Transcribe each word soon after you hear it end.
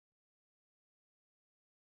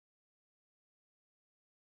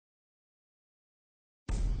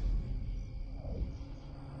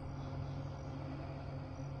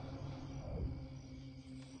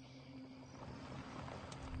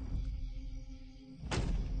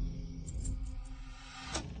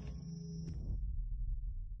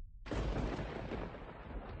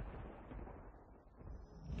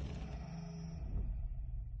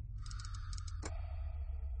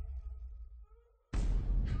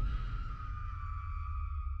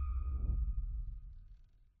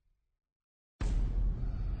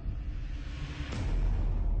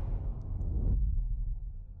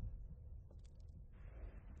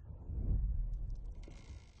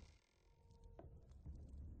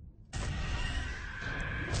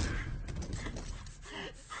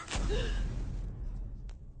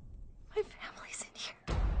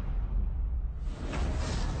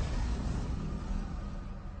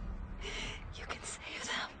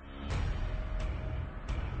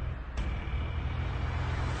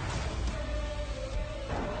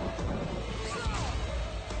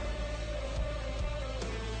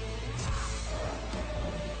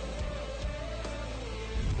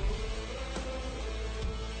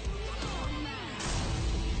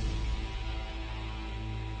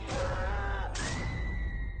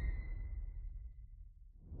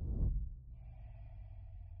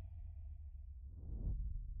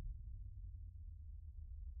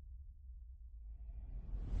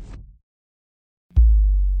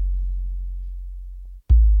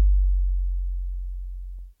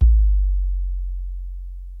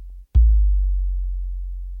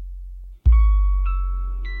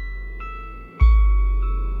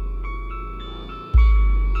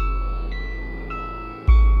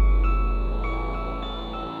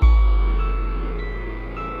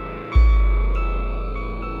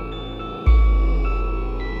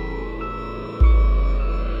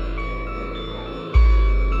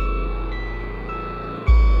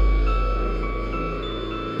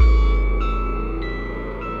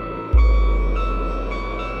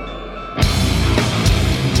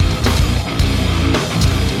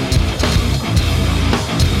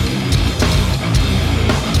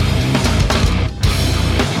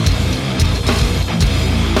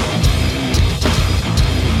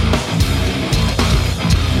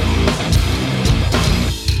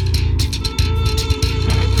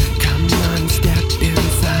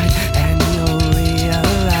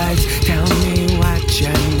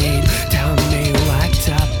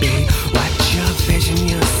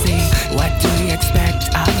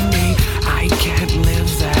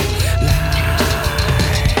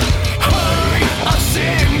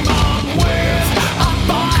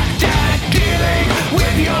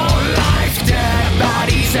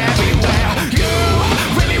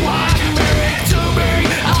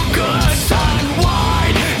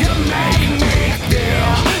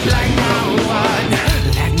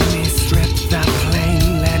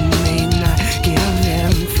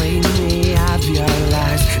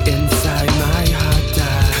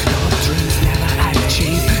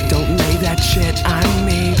shit I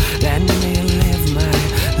made. Let me live my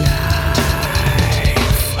life.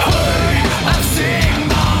 Hey, I'm seeing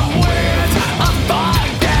my words. I'm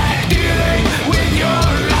fucking dealing with your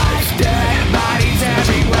life. Dead bodies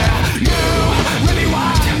everywhere. You really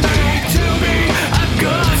want me to be a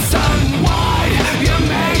good son. Why you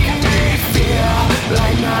make me feel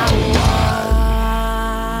like no one?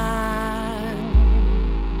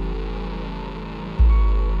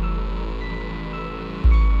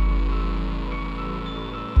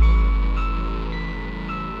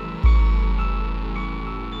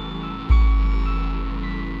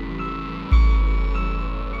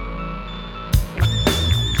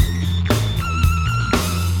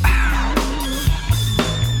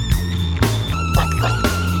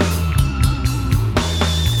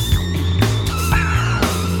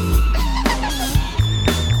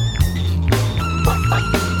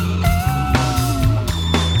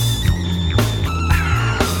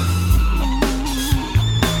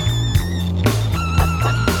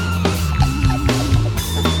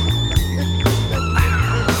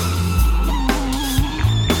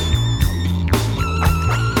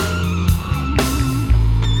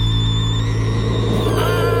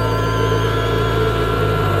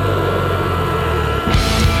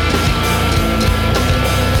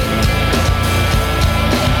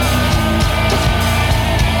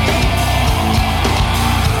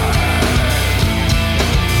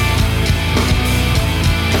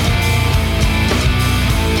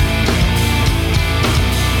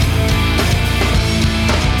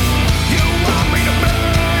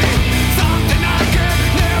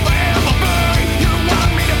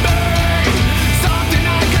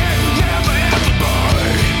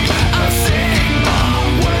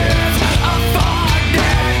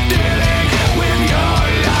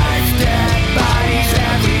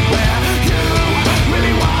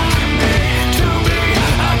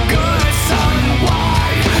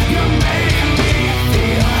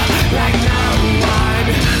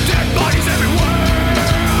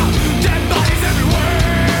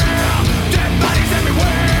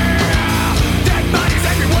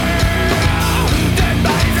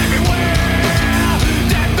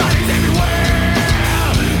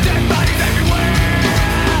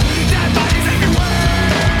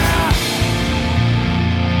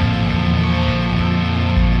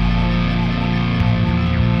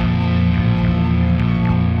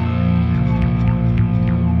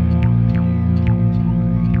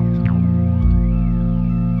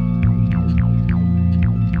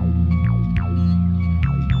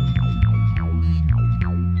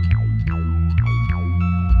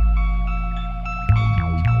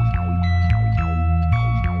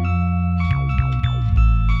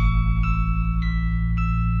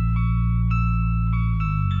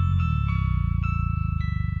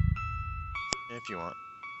 If you want.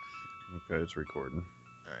 Okay, it's recording.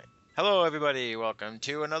 All right. Hello, everybody. Welcome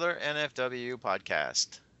to another NFW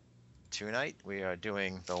podcast. Tonight we are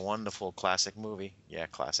doing the wonderful classic movie. Yeah,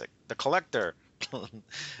 classic. The Collector.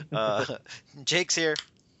 Jake's here.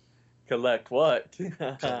 Collect what?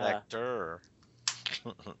 Collector.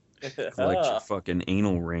 Collect your fucking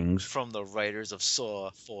anal rings. From the writers of Saw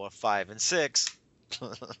 4, 5, and 6.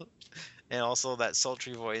 And also that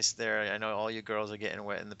sultry voice there. I know all you girls are getting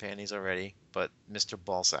wet in the panties already, but Mr.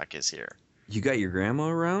 Ballsack is here. You got your grandma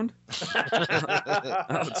around?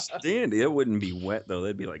 Outstanding. It wouldn't be wet, though.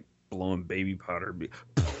 That'd be like blowing baby powder. Be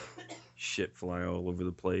shit fly all over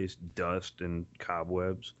the place. Dust and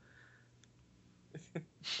cobwebs.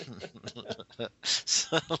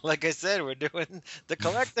 So, like I said, we're doing The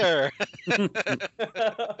Collector.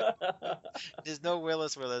 There's no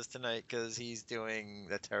Willis with us tonight because he's doing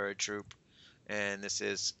the Terror Troop. And this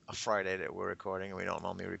is a Friday that we're recording, and we don't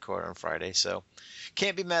normally record on Friday, so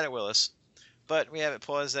can't be mad at Willis. But we have it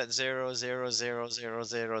paused at 0, 0, 0, 0,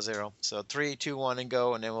 0, 0. So 3, 2, 1, and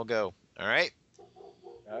go, and then we'll go. All right?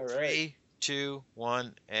 All right. 3, 2,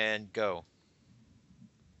 1, and go.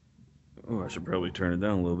 Oh, I should probably turn it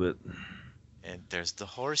down a little bit. And there's the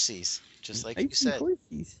horsies, just like you said.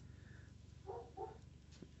 Horsies.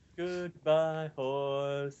 Goodbye,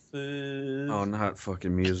 horses. Oh, not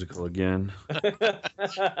fucking musical again. Good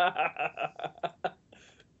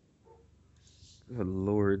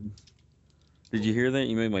Lord. Did you hear that?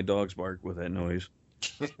 You made my dogs bark with that noise.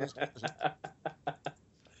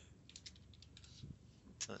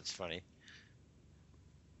 That's funny.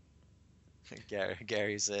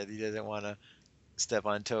 Gary said he doesn't want to step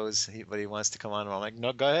on toes, but he wants to come on. I'm like,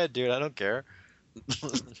 no, go ahead, dude. I don't care.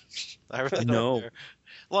 I really don't care.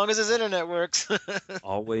 As long as his internet works.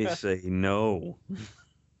 Always say no.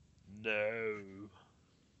 No.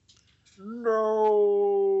 No.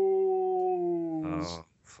 Oh,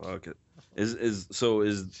 Fuck it. Is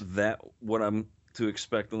that what I'm to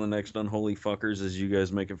expect on the next Unholy Fuckers? Is you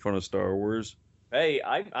guys making fun of Star Wars? Hey,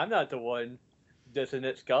 I'm not the one dissing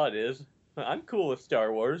it. Scott is. I'm cool with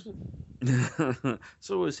Star Wars.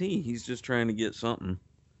 So is he. He's just trying to get something.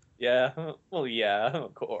 Yeah, well, yeah,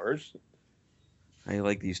 of course. I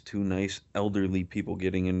like these two nice elderly people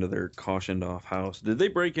getting into their cautioned off house. Did they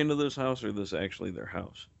break into this house, or is this actually their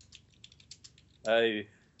house? I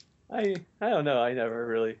don't know. I never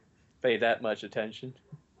really paid that much attention.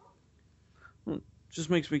 Just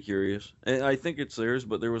makes me curious. I think it's theirs,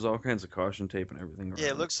 but there was all kinds of caution tape and everything around. Yeah,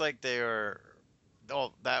 it looks like they are.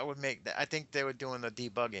 Oh, that would make. I think they were doing the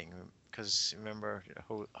debugging because remember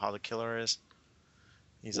how the killer is.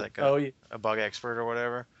 He's like a bug expert or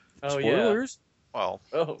whatever. Oh Spoilers? Well,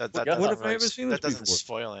 Oh, that what doesn't if I really, haven't seen that this doesn't before?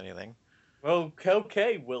 spoil anything. Well,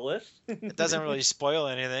 okay, Willis. It doesn't really spoil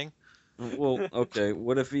anything. Well, okay.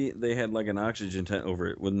 What if they had like an oxygen tent over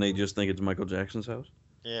it? Wouldn't they just think it's Michael Jackson's house?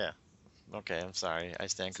 Yeah. Okay, I'm sorry. I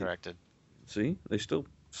stand corrected. See, they still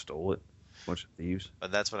stole it. Bunch of thieves.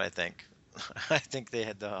 But that's what I think. I think they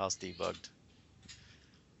had the house debugged.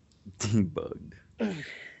 Debugged.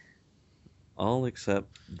 All except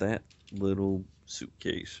that little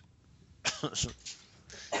suitcase.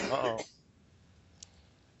 Uh-oh.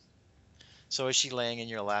 So is she laying in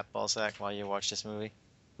your lap, Ballsack, while you watch this movie?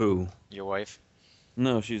 Who? Your wife?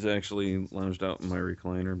 No, she's actually lounged out in my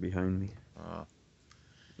recliner behind me. Oh.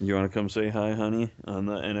 You want to come say hi, honey, on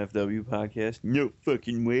the NFW podcast? No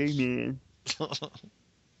fucking way, man.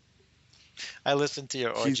 I listened to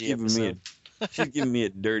your orgy episode. She's giving me a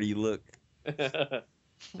dirty look.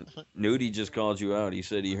 Nudie just called you out. He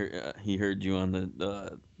said he heard you on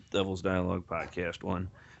the Devil's Dialogue podcast one.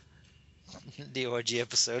 The orgy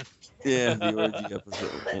episode. Yeah, the orgy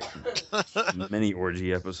episode. Many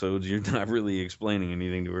orgy episodes. You're not really explaining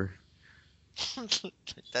anything to her.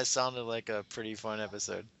 That sounded like a pretty fun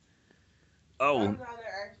episode. Oh I'd rather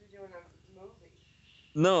actually doing a movie.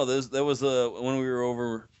 no, that was when we were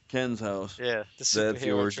over Ken's house. Yeah, the That's the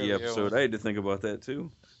superhero orgy trivia episode. one. I had to think about that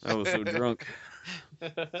too. I was so drunk.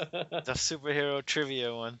 The superhero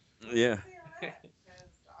trivia one. Yeah. Because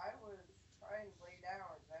I was trying to lay down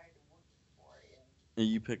and I had to work for you. Are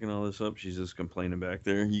you picking all this up? She's just complaining back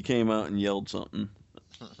there. You came out and yelled something.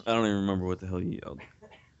 I don't even remember what the hell you yelled.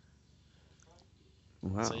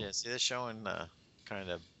 Wow. So yeah, see, they're showing kind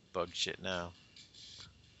of bug shit now.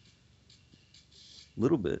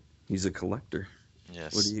 Little bit. He's a collector.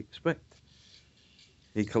 Yes. What do you expect?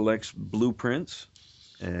 He collects blueprints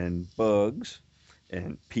and bugs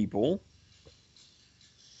and people.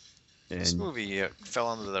 This And movie fell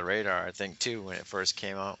under the radar, I think, too, when it first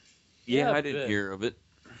came out. yeah, Yeah, I didn't but- hear of it.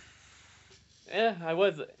 Yeah, I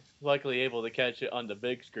was luckily able to catch it on the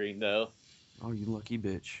big screen though. Oh, you lucky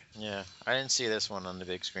bitch. Yeah, I didn't see this one on the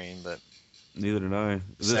big screen, but Neither did I. the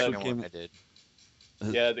This second one one came. I did.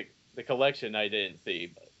 Yeah, the collection I didn't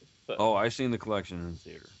see. But Oh, I seen the collection in the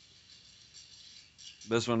theater.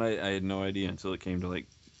 This one I had no idea until it came to like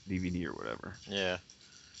DVD or whatever. Yeah.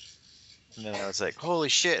 And then I was like, holy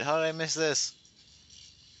shit, how did I miss this?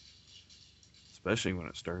 Especially when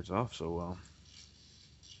it starts off so well.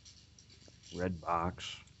 Red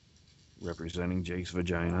box representing Jake's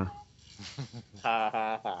vagina. ha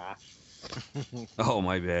ha ha. Oh,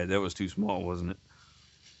 my bad. That was too small, wasn't it?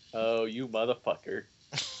 Oh, you motherfucker.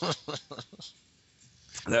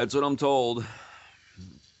 That's what I'm told.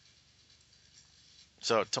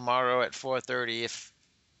 So tomorrow at 4:30, if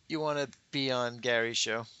you want to be on Gary's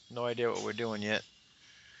show, no idea what we're doing yet.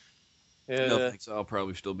 Yeah. No thanks. I'll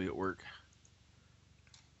probably still be at work.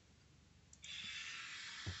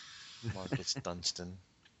 Marcus Dunstan.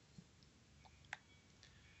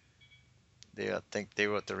 They think they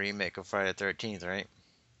wrote the remake of Friday the 13th, right?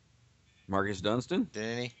 Marcus Dunstan?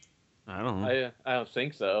 Didn't he? I don't know. I don't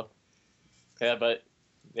think so. Yeah, but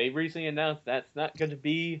they recently announced that's not going to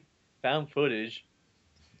be found footage.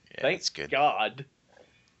 Yeah, Thank that's good. God.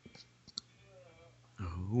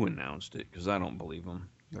 Who announced it? Because I don't believe them.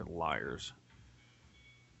 They're liars.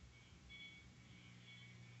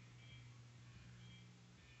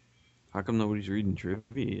 How come nobody's reading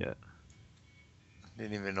trivia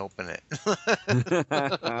Didn't even open it.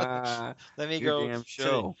 yet? Let me Your go damn to,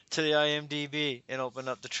 show. to the IMDb and open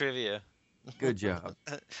up the trivia. Good job.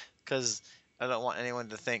 Because I don't want anyone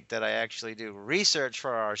to think that I actually do research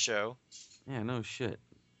for our show. Yeah, no shit.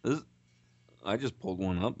 I just pulled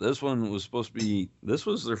one up. This one was supposed to be. This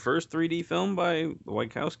was their first 3D film by the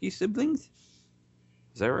Wachowski siblings.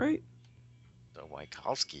 Is that right? The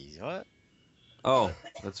Wachowskis, what? Oh,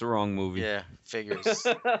 that's the wrong movie. Yeah, figures.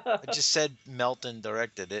 I just said Melton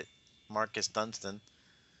directed it. Marcus Dunstan.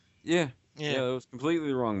 Yeah, Yeah, it was completely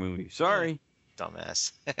the wrong movie. Sorry.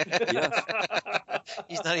 Dumbass. Yes.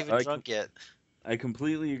 He's not even I drunk yet. I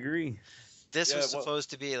completely agree. This Yeah, was well-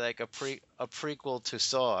 supposed to be like a prequel to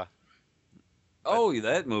Saw. Oh,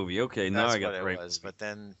 that movie. Okay, now That's I got what the it right was. movie. But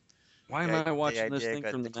then Why am the I watching this idea thing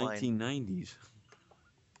got from the declined. 1990s?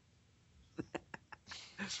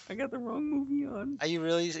 I got the wrong movie on. Are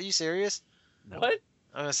you serious? No. What?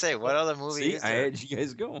 I'm gonna say, what other movie See, is I there? had you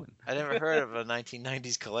guys going. I never heard of a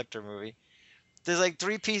 1990s collector movie. There's like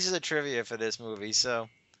 3 pieces of trivia for this movie, so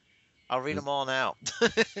I'll read them all now.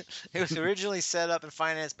 It was originally set up and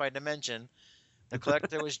financed by Dimension. The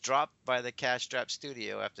collector was dropped by the cash-strapped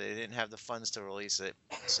studio after they didn't have the funds to release it.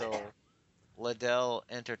 So Liddell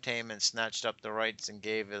Entertainment snatched up the rights and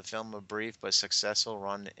gave the film a brief but successful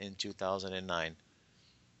run in 2009.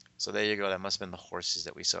 So there you go. That must have been the horses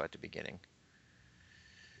that we saw at the beginning.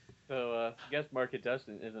 So I guess Market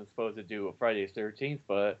Dustin isn't supposed to do a Friday the 13th,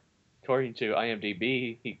 but according to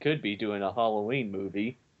IMDb, he could be doing a Halloween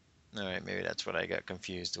movie. All right, maybe that's what I got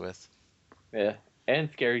confused with. Yeah, and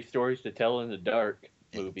Scary Stories to Tell in the Dark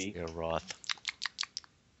movie. Andrea Roth.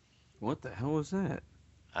 What the hell was that?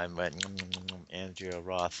 I went Andrea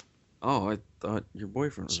Roth. Oh, I thought your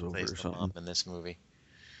boyfriend She was over plays or the mom something. in this movie.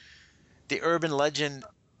 The urban legend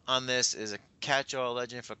on this is a catch-all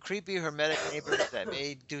legend for creepy hermetic neighbors that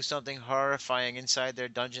may do something horrifying inside their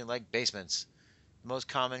dungeon-like basements. The most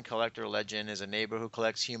common collector legend is a neighbor who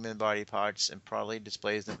collects human body parts and proudly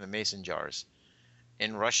displays them in mason jars.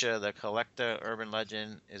 In Russia, the collector urban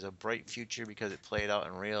legend is a bright future because it played out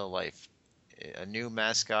in real life. A new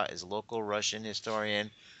mascot is local Russian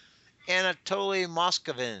historian Anatoly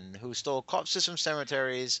Moskovin, who stole corpses from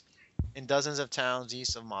cemeteries in dozens of towns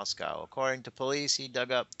east of Moscow. According to police, he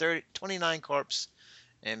dug up 29 corpses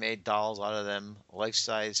and made dolls out of them,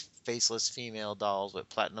 life-size, faceless female dolls with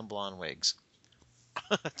platinum blonde wigs.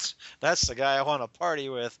 That's the guy I want to party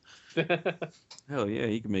with. Hell yeah,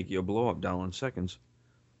 he can make you a blow-up doll in seconds.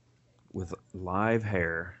 With live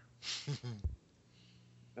hair.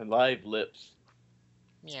 And live lips.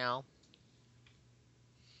 Meow.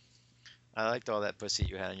 I liked all that pussy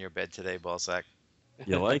you had in your bed today, Ballsack.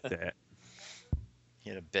 You like that?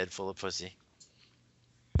 You had a bed full of pussy.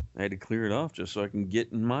 I had to clear it off just so I can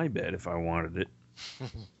get in my bed if I wanted it.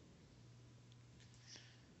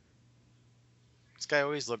 This guy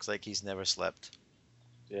always looks like he's never slept.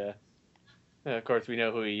 Yeah. And of course, we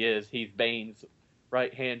know who he is. He's Bane's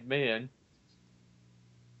right-hand man.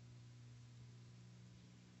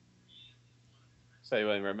 So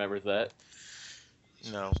anyone remembers that?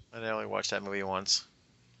 No, I only watched that movie once.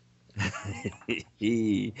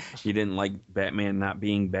 You didn't like Batman not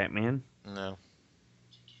being Batman? No.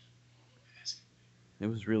 It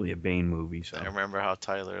was really a Bane movie, so. I remember how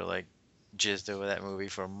Tyler like jizzed over that movie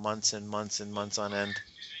for months and months and months on end.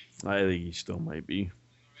 I think he still might be.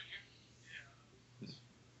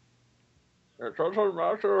 It doesn't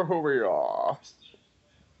matter who we are.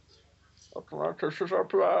 Atlantis is our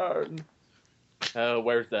plan. Oh,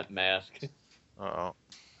 where's that mask? Uh-oh.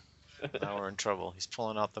 Now we're in trouble. He's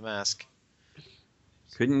pulling out the mask.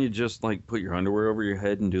 Couldn't you just like put your underwear over your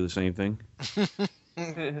head and do the same thing?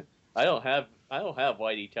 I don't have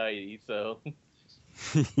whitey tighty, so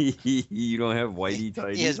You don't have whitey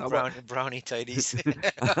tighties? He has How about- brownie tighties.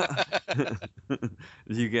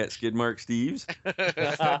 You got Skid Mark Steve's?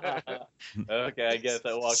 okay, I guess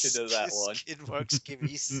I walked into that one. Skid mark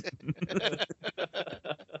skivvies.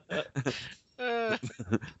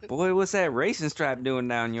 Boy, what's that racing stripe doing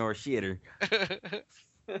down your shitter?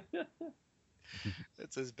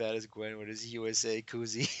 That's as bad as Gwen with his USA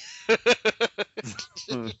koozie.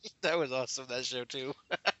 That was awesome, that show, too.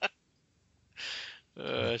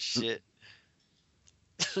 Oh, shit.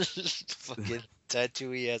 Fucking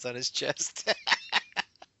tattoo he has on his chest.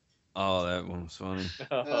 Oh, that one was funny.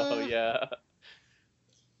 Oh yeah.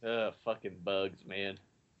 Fucking bugs, man.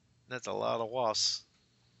 That's a lot of wasps.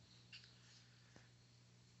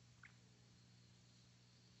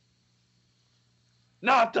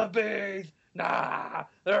 Not the bees! Nah!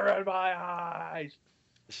 They're in my eyes!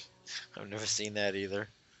 I've never seen that either.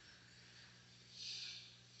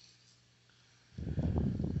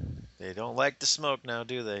 They don't like the smoke now,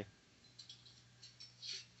 do they?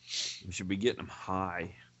 We should be getting them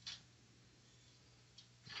high.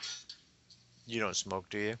 You don't smoke,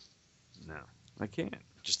 do you? No, I can't.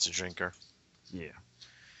 Just a drinker. Yeah,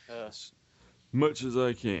 Uh, much as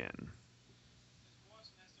I can.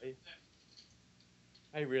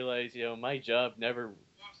 I realize, my job never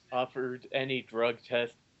offered any drug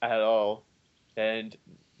test at all. And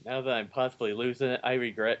now that I'm possibly losing it, I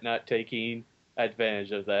regret not taking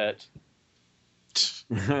advantage of that.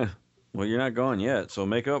 Well, you're not gone yet, so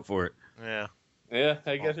make up for it. Yeah. Yeah,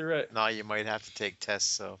 I guess you're right. Now you might have to take tests,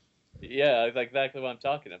 so Yeah, that's exactly what I'm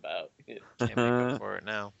talking about. can't make up for it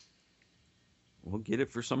now. We'll get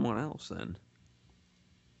it for someone else then.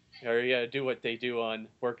 Or you gotta do what they do on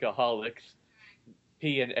Workaholics,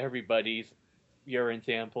 pee in everybody's urine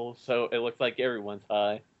sample, so it looks like everyone's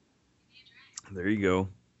high. There you go.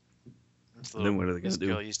 This, And then what are they gonna this do?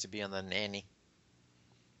 girl used to be on The Nanny.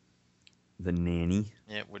 The nanny.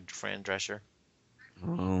 Yeah, with Fran Drescher.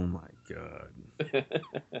 Oh my god.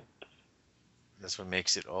 That's what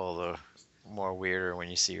makes it all the more weirder when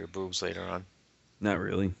you see her boobs later on. Not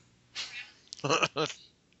really.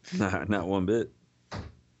 Not one bit.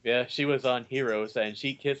 Yeah, she was on Heroes, and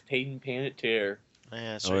she kissed Hayden Panettiere.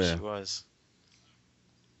 Yeah, that's Oh, right, yeah. she was.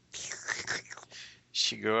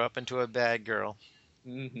 She grew up into a bad girl.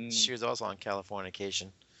 Mm-hmm. She was also on Californication.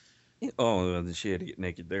 Oh, she had to get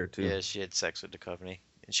naked there too. Yeah, she had sex with Duchovny.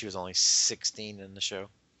 And she was only 16 in the show.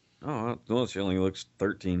 Oh, well, she only looks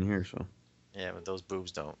 13 here, so. Yeah, but those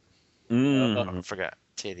boobs don't. Mm. I forgot.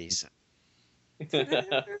 Titties.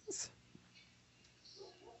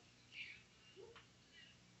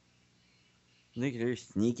 Look at her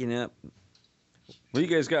sneaking up. What do you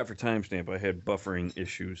guys got for timestamp? I had buffering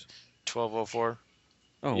issues. 12:04.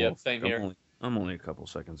 Oh, Yep, well, same here. I'm only a couple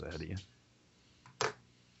seconds ahead of you.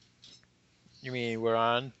 You mean we're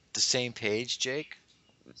on the same page, Jake?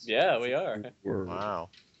 Yeah, we are. Wow.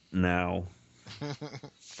 Now.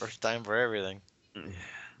 First time for everything.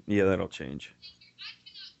 Yeah, that'll change.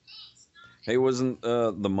 Hey, wasn't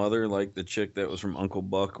the mother like the chick that was from Uncle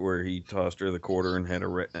Buck, where he tossed her the quarter and had a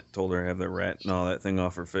rat, told her to have the rat and all that thing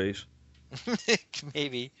off her face?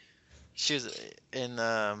 Maybe. She was in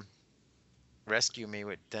Rescue Me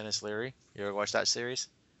with Dennis Leary. You ever watch that series?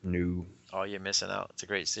 No. Oh, you're missing out. It's a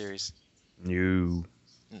great series. No.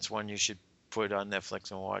 It's one you should put on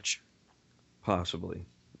Netflix and watch. Possibly.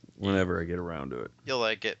 Whenever I get around to it. You'll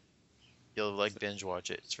like it. You'll like binge watch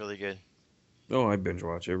it. It's really good. Oh, I binge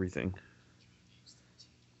watch everything.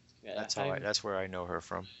 Yeah, That's where I know her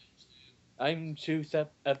from. I'm 2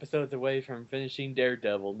 episodes away from finishing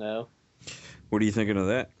Daredevil now. What are you thinking of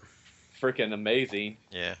that? Freaking amazing.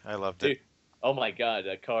 Yeah, I loved Dude. it. Oh my god,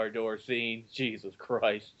 that car door scene. Jesus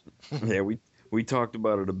Christ. Yeah, we talked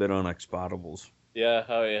about it a bit on Expotables. Yeah,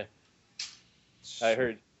 oh yeah. I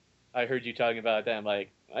heard you talking about that. I'm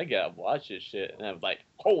like, I gotta watch this shit. And I was like,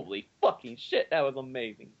 holy fucking shit, that was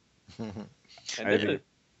amazing. And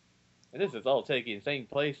this is all taking the same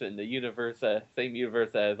place in the universe, same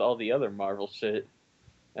universe as all the other Marvel shit.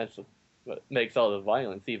 That's what makes all the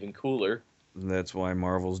violence even cooler. That's why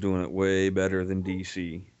Marvel's doing it way better than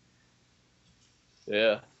DC.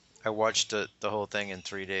 Yeah. I watched the whole thing in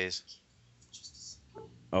 3 days.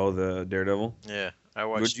 Oh, the Daredevil? Yeah, I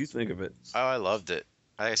watched. What'd you think of it? Oh, I loved it.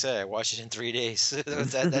 Like I said, I watched it in 3 days.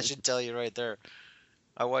 that should tell you right there.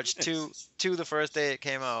 I watched two the first day it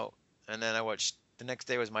came out, and then I watched the next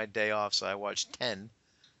day was my day off, so I watched 10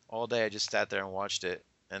 all day. I just sat there and watched it,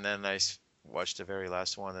 and then I watched the very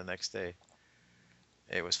last one the next day.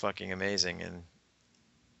 It was fucking amazing, and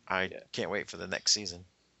I can't wait for the next season.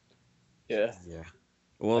 Yeah. Yeah.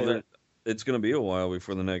 Well, it's going to be a while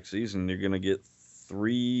before the next season. You're going to get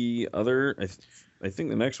 3 other. I think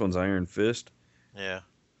the next one's Iron Fist, Yeah.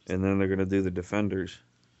 and then they're going to do the Defenders.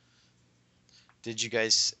 Did you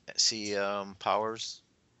guys see Powers?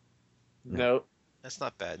 No. That's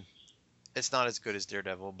not bad. It's not as good as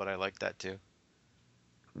Daredevil, but I like that too.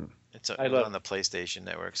 It's on the PlayStation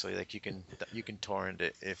Network, so like you can torrent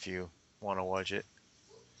it if you want to watch it.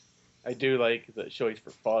 I do like the choice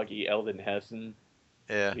for Foggy Eldon Hessen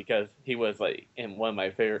Yeah. because he was like in one of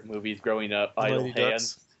my favorite movies growing up, Idle Mighty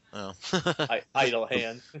Hands. Ducks? Oh. Idle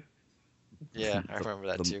Hands. Yeah, I remember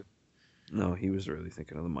that too. No, he was really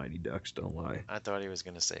thinking of the Mighty Ducks, don't lie. I thought he was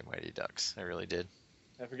gonna say Mighty Ducks. I really did.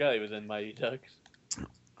 I forgot he was in Mighty Ducks.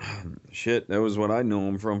 Shit, that was what I know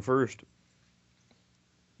him from first.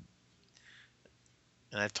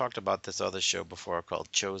 And I've talked about this other show before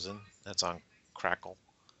called Chosen. That's on Crackle.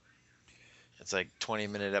 It's like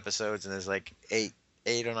 20-minute episodes, and there's like eight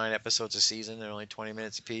or 9 episodes a season. They're only 20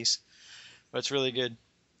 minutes apiece, but it's really good.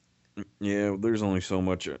 Yeah, there's only so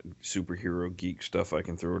much superhero geek stuff I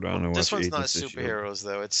can throw down and watch. This one's not Agents of S.H.I.E.L.D. superheroes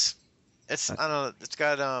though. It's I don't know. It's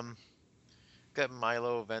got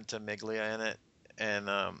Milo Ventimiglia in it, and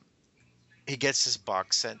he gets this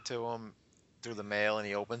box sent to him through the mail, and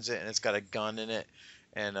he opens it, and it's got a gun in it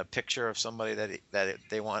and a picture of somebody that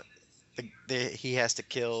they want he has to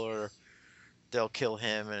kill, or they'll kill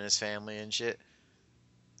him and his family and shit.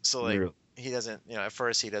 So like he doesn't, at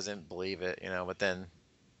first he doesn't believe it, but then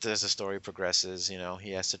as the story progresses,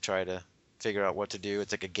 he has to try to figure out what to do.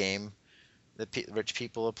 It's like a game rich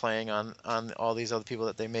people are playing on all these other people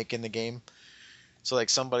that they make in the game. So like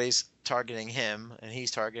somebody's targeting him and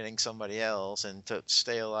he's targeting somebody else, and to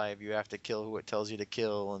stay alive you have to kill who it tells you to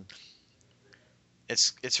kill, and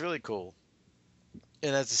it's really cool.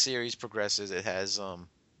 And as the series progresses, it has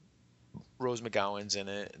Rose McGowan's in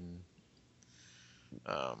it, and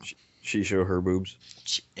She show her boobs.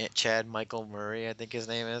 Chad Michael Murray, I think his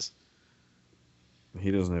name is. He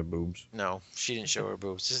doesn't have boobs. No, she didn't show her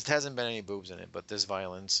boobs. There hasn't been any boobs in it, but there's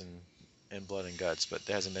violence and blood and guts, but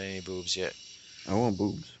there hasn't been any boobs yet. I want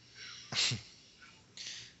boobs.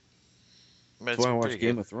 But That's it's why I watch pretty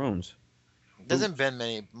Game good. of Thrones. There hasn't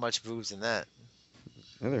been much boobs in that.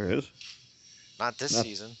 Yeah, there is. Not this Not-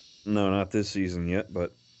 season. No, not this season yet,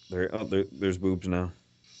 but there's boobs now,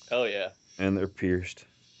 Oh yeah. and they're pierced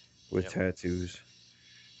with Yep. tattoos.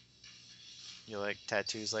 You like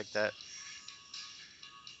tattoos like that?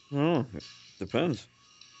 Oh, it depends.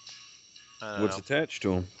 I don't What's know. attached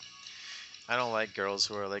to them? I don't like girls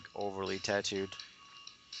who are like overly tattooed.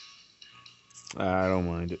 I don't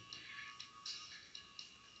mind it.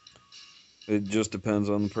 It just depends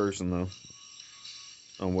on the person, though.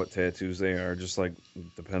 On what tattoos they are. Just like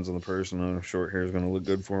it depends on the person on if short hair is going to look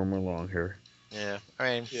good for them or long hair. Yeah,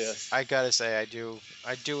 I mean, Yeah. I gotta say, I do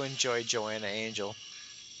enjoy Joanna Angel.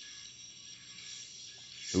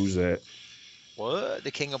 Who's that? What?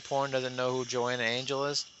 The king of porn doesn't know who Joanna Angel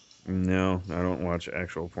is? No, I don't watch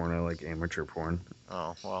actual porn. I like amateur porn.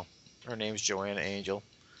 Oh, well, her name's Joanna Angel.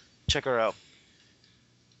 Check her out.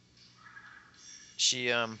 She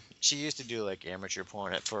used to do like amateur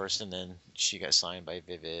porn at first, and then she got signed by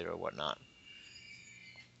Vivid or whatnot.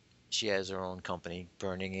 She has her own company,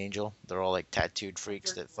 Burning Angel. They're all like tattooed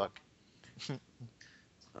freaks that fuck.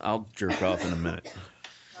 I'll jerk off in a minute.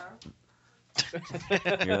 Huh?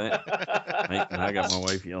 Hear that? I got my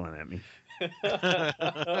wife yelling at me,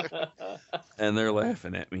 and they're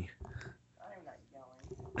laughing at me. I'm not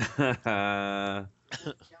yelling.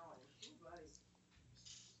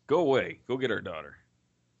 Go Yelling. away. Go get our daughter.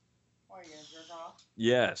 Why are you gonna jerk off?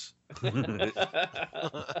 Yes.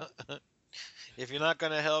 If you're not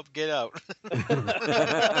gonna help, get out.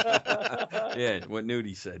 Yeah, what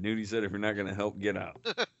Nudie said. Nudie said, if you're not going to help, get out.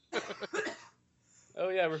 Oh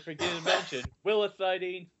yeah, we're forgetting to mention Willis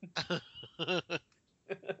sighting.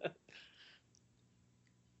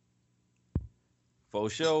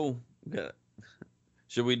 Faux show.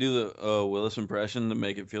 Should we do the Willis impression to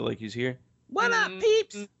make it feel like he's here? What up,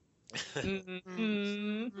 peeps?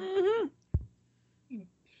 Mm-hmm.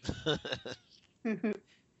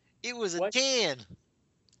 It was a What? tan.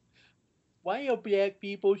 Why are black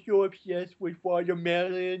people so obsessed with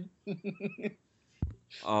watermelon?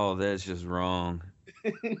 Oh, that's just wrong.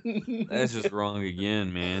 That's just wrong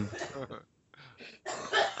again, man.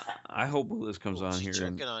 I hope Willis comes on She's here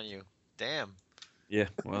and choking on you. Damn. yeah,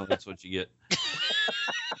 well, that's what you get.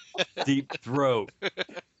 Deep throat.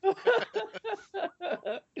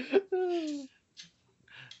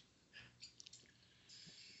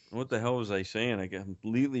 What the hell was I saying? I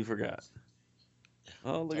completely forgot.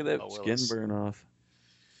 Oh, look at Talking that about skin Willis. burn off.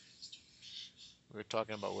 We were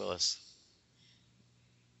talking about Willis.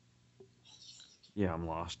 Yeah, I'm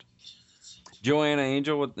lost. Joanna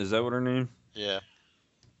Angel, what is that? What her name? Yeah.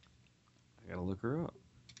 I gotta look her up.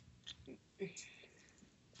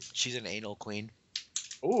 She's an anal queen.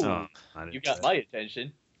 Ooh, Oh, I didn't you got my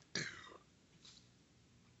attention.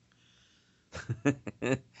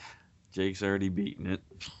 Jake's already beaten it.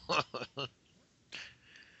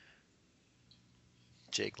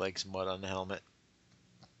 Jake likes mud on the helmet.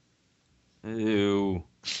 Ew,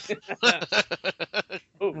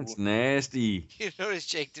 Ooh. that's nasty. You notice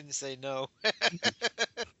Jake didn't say no.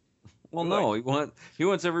 Well, no, he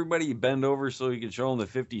wants everybody to bend over so he can show them the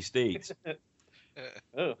 50 states.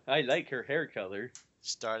 Oh, I like her hair color.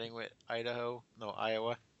 Starting with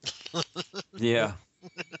Iowa. Yeah,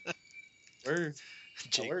 Where?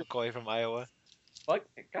 Jake where- McCoy from Iowa. Fuck!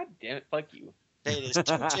 God damn it! Fuck you. Hey, there's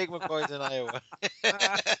two Jake McCoys in Iowa.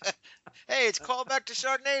 Hey, it's called back to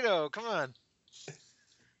Sharknado. Come on.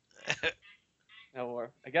 Now,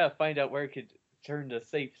 I gotta find out where I could turn the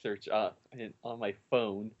safe search off on my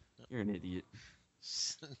phone. you're an idiot.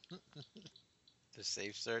 The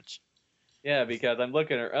safe search. Yeah, because I'm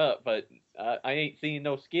looking her up, but I ain't seeing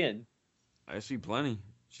no skin. I see plenty.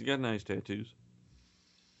 She got nice tattoos.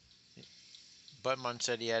 Buttman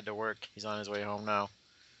said he had to work. He's on his way home now.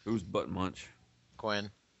 Who's butt munch? Gwen.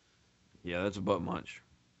 Yeah, that's a butt munch.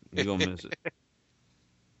 You gonna miss it.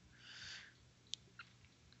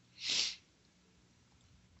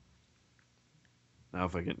 Now,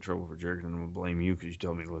 if I get in trouble for jerking, I'm gonna blame you because you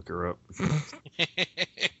told me to look her up.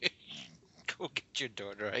 Go get your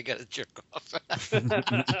daughter. I gotta jerk off.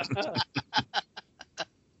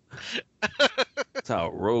 That's how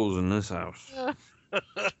it rolls in this house.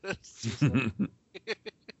 She's like,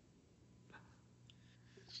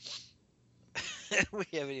 we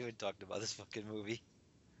haven't even talked about this fucking movie.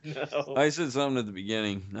 No. I said something at the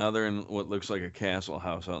beginning. Now they're in what looks like a castle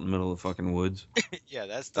house out in the middle of the fucking woods. Yeah,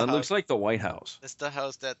 that's the That house. looks like the White House. That's the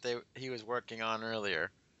house that he was working on earlier.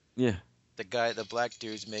 Yeah. The black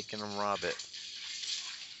dude's making him rob it.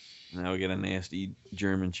 Now we got a nasty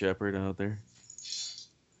German Shepherd out there.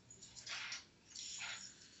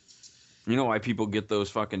 You know why people get those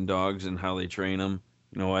fucking dogs and how they train them?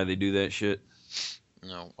 You know why they do that shit?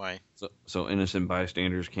 No, why? So innocent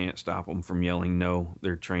bystanders can't stop them from yelling no.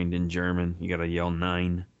 They're trained in German. You gotta yell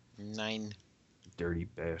 9. 9. Dirty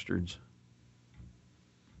bastards.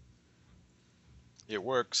 It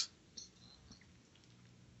works.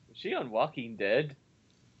 Is she on Walking Dead?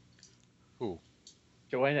 Who?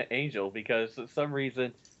 Joanna Angel, because for some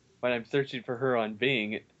reason, when I'm searching for her on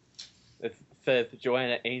Bing, it says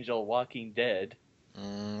Joanna Angel Walking Dead.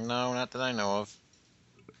 No, not that I know of.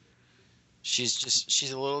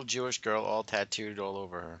 She's a little Jewish girl, all tattooed all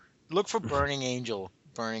over her. Look for Burning Angel,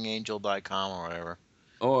 burningangel.com or whatever.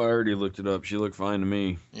 Oh, I already looked it up. She looked fine to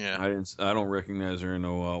me. Yeah. I don't recognize her in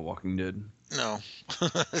no Walking Dead. No.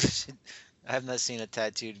 I have not seen a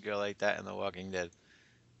tattooed girl like that in The Walking Dead.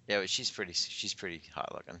 Yeah, but she's pretty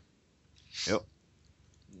hot looking. Yep.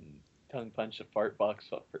 Tongue punch a fart box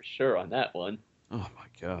up for sure on that one. Oh my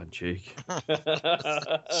God, Jake.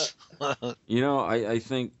 You know, I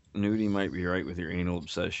think Nudie might be right with your anal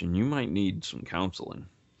obsession. You might need some counseling.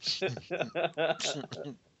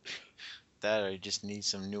 That or you just need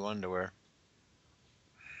some new underwear.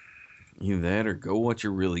 Either that or go what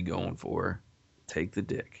you're really going for. Take the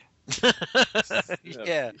dick.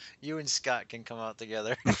 Yeah, you and Scott can come out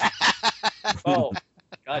together. Oh,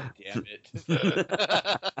 God damn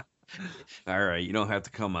it. All right, you don't have to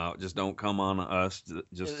come out. Just don't come on us.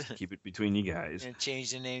 Just keep it between you guys. And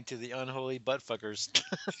change the name to the Unholy Buttfuckers.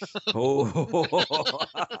 Oh.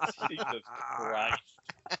 Jesus Christ.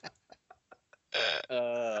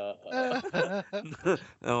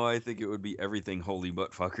 No, I think it would be everything holy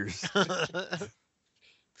butt fuckers.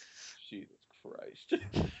 Jesus Christ.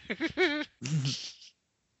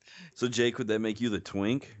 So Jake, would that make you the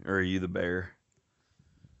twink or are you the bear?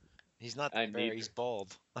 He's not the I'm bear, neither. he's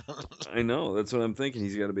bald. I know, that's what I'm thinking.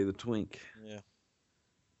 He's got to be the twink. Yeah.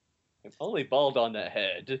 I'm only bald on the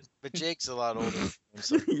head. But Jake's a lot older.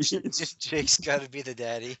 So Jake's got to be the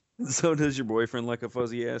daddy. So does your boyfriend like a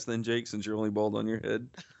fuzzy ass then, Jake, since you're only bald on your head?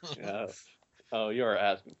 Yeah. Oh, you're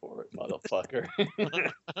asking for it, motherfucker.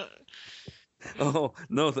 Oh,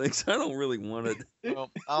 no, thanks. I don't really want it.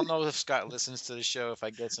 Well, I'll know if Scott listens to the show if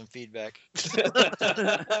I get some feedback.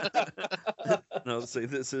 No, say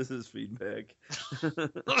this is his feedback.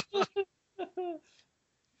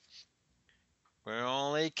 We're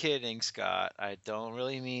only kidding, Scott. I don't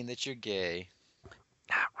really mean that you're gay.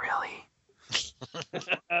 Not really.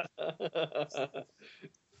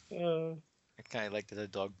 I kind of like that the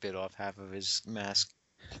dog bit off half of his mask.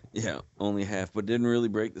 Yeah, only half, but didn't really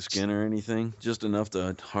break the skin or anything. Just enough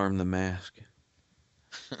to harm the mask.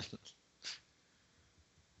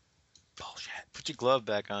 Bullshit. Put your glove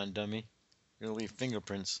back on, dummy. You're gonna leave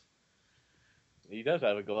fingerprints. He does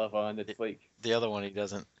have a glove on. It's like, The other one he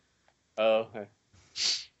doesn't. oh,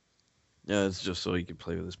 Yeah, it's just so he could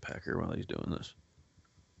play with his packer while he's doing this.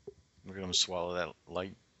 We're gonna swallow that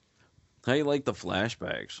light. How you like the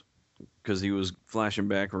flashbacks? Because he was flashing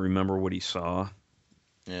back and remember what he saw.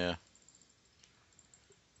 Yeah.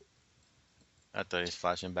 I thought he was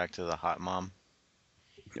flashing back to the hot mom.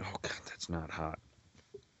 Oh God, that's not hot.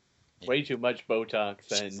 way too much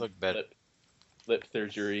Botox She and looked better. lip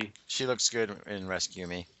surgery. She looks good in Rescue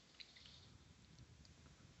Me.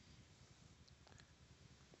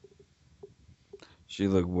 She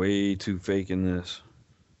looked way too fake in this.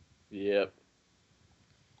 Yep.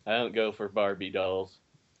 I don't go for Barbie dolls.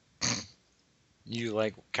 You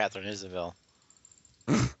like Catherine Isabel.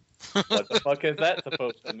 What the fuck is that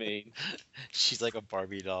supposed to mean? She's like a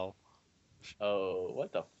Barbie doll. Oh,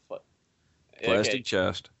 what the fuck? Plastic Okay,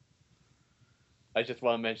 chest. I just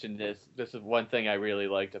want to mention this. This is one thing I really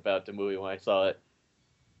liked about the movie when I saw it.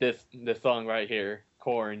 This song right here,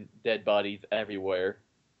 Korn, Dead Bodies Everywhere.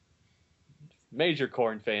 Major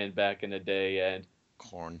Korn fan back in the day, and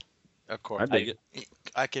Corn. Of course. I dig it.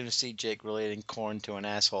 I can see Jake relating corn to an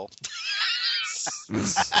asshole.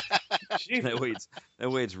 That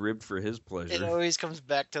way it's ribbed for his It pleasure. always comes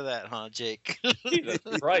back to that, huh, Jake? Jesus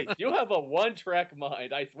Christ, you have a one-track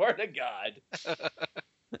mind. I swear to God.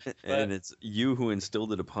 And it's you who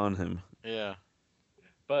instilled it upon him. Yeah.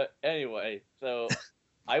 But anyway, so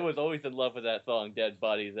I was always in love with that song, Dead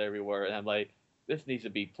Bodies Everywhere, and I'm like, this needs to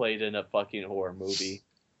be played in a fucking horror movie.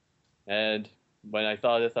 And when I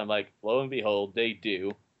saw this, I'm like, lo and behold, they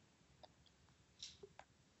do.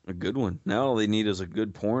 A good one. Now all they need is a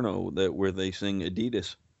good porno where they sing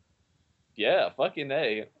Adidas. Yeah, fucking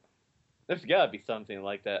A. There's gotta be something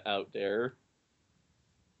like that out there.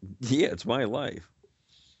 Yeah, it's my life.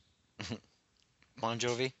 Bon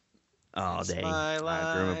Jovi. All It's day. my I dream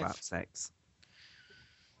life. about sex.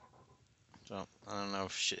 So I don't know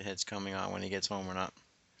if shithead's coming on when he gets home or not.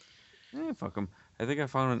 Fuck him. I think I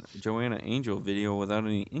found a Joanna Angel video without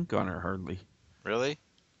any ink on her hardly. Really?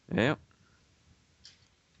 Yep.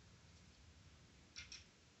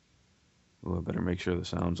 Oh, I better make sure the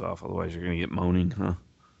sound's off, otherwise you're gonna get moaning, huh?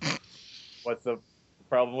 What's the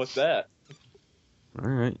problem with that? All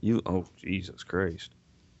right, Oh, Jesus Christ.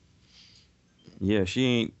 Yeah, she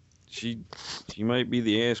ain't. She might be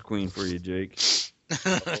the ass queen for you, Jake.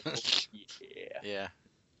 Yeah. Yeah.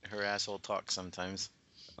 Her asshole talks sometimes.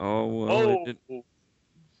 Oh well, it Oh,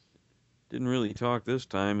 didn't really talk this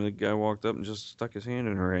time. The guy walked up and just stuck his hand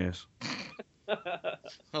in her ass.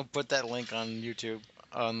 I'll put that link on YouTube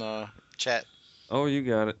on the chat. Oh, you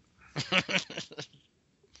got it.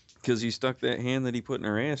 Because he stuck that hand that he put in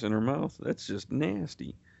her ass in her mouth. That's just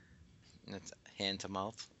nasty. That's hand to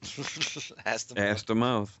mouth. Ass to Ass mouth. to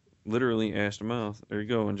mouth. Literally ass to mouth. There you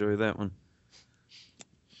go. Enjoy that one.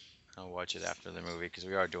 I'll watch it after the movie because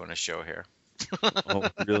we are doing a show here. Oh,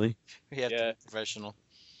 really? We have to Yeah. be professional.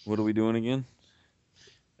 What are we doing again?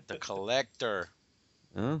 The Collector.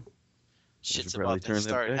 Huh? Shit's probably about to turn that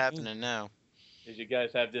start back in. happening now. did you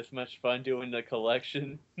guys have this much fun doing the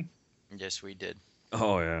collection? Yes, we did.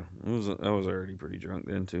 Oh yeah. I was already pretty drunk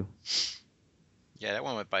then too. Yeah, that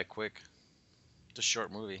one went by quick. It's a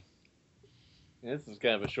short movie. This is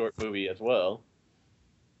kind of a short movie as well.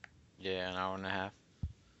 Yeah, an hour and a half.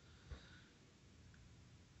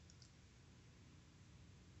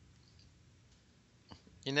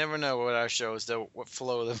 You never know what our shows, though, what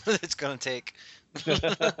flow it's gonna take.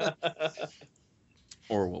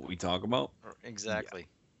 Or what we talk about. Exactly.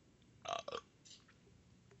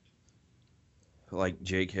 Like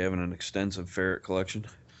Jake having an extensive ferret collection.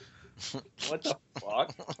 What the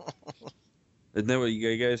fuck? Isn't that what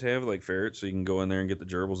you guys have? Like ferrets, so you can go in there and get the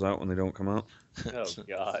gerbils out when they don't come out? Oh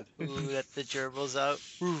god. Ooh, let the gerbils out.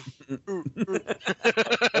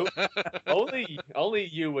 Only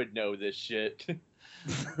you would know this shit.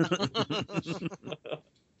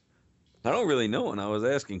 I don't really know, and I was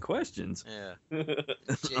asking questions. Yeah.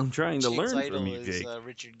 I'm trying to Jake's learn idol from you, is, Jake.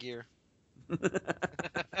 Richard Gere.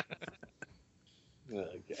 Oh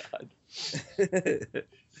god.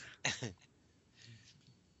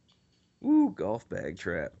 Ooh, golf bag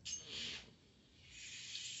trap.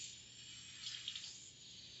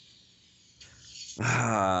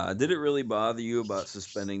 Did it really bother you about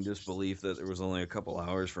suspending disbelief that there was only a couple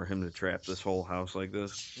hours for him to trap this whole house like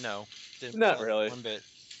this? No. Didn't Not bother really. One bit.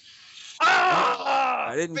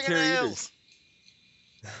 I didn't care either. Fingernails!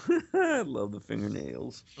 I love the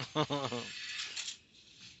fingernails.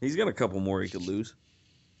 He's got a couple more he could lose.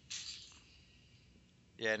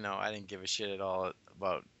 Yeah, no, I didn't give a shit at all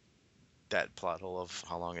about that plot hole of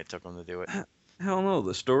how long it took him to do it. Hell no,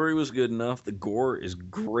 the story was good enough. The gore is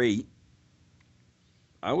great.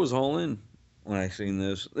 I was all in when I seen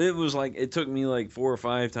this. It was like, it took me like 4 or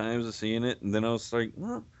 5 times of seeing it, and then I was like,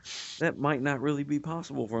 well, that might not really be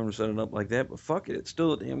possible for him to set it up like that, but fuck it, it's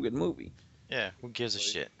still a damn good movie. Yeah, who gives a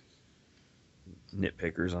shit?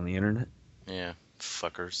 Nitpickers on the internet. Yeah,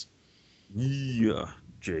 fuckers. Yeah,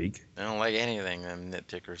 Jake. I don't like anything, them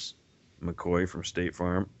nitpickers. McCoy from State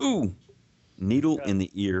Farm. Ooh, needle in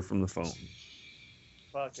the ear from the phone.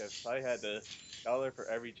 Fuck, if I had $1 for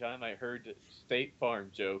every time I heard State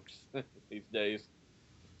Farm jokes these days.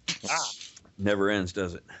 Never ends,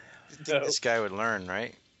 does it? No. This guy would learn,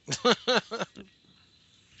 right?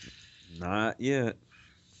 Not yet.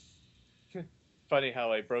 Funny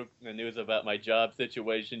how I broke the news about my job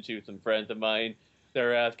situation to some friends of mine.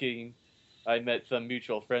 They're asking, I met some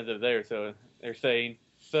mutual friends of theirs, so they're saying,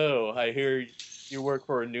 so I hear you work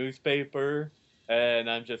for a newspaper, and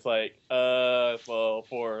I'm just like, well,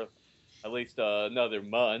 for at least another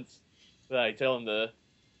month. Then I tell them the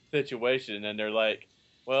situation, and they're like,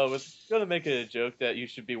 well, I was going to make it a joke that you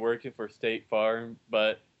should be working for State Farm,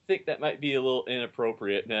 but I think that might be a little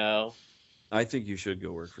inappropriate now. I think you should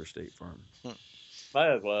go work for State Farm.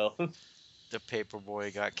 Might as well. The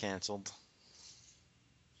Paperboy got canceled.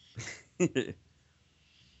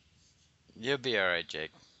 You'll be alright,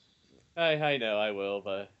 Jake. I know I will,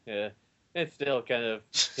 but yeah. It still kind of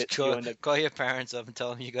hits you in the. Call your parents up and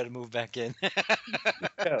tell them you got to move back in.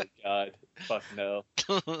 Oh God, fuck no.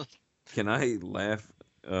 Can I laugh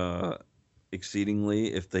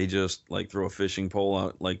exceedingly if they just like throw a fishing pole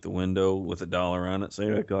out like the window with $1 on it,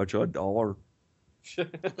 say I got you $1.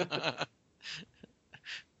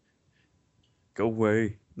 Go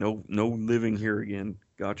away. No living here again.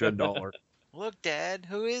 Got you $1. Look, Dad.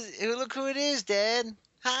 Look who it is, Dad.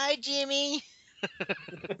 Hi, Jimmy.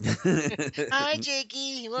 Hi,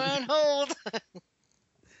 Jakey. We're on hold.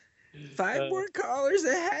 5 more callers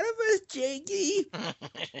ahead of us, Jakey. Oh,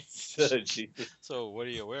 Jesus. So, what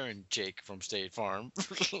are you wearing, Jake from State Farm?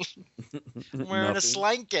 I'm wearing a Nothing.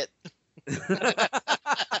 slanket.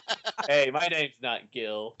 Hey, my name's not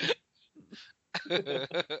Gil.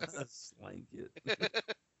 Slanket.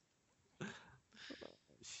 Oh,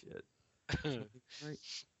 shit. Right.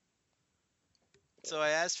 So I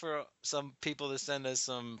asked for some people to send us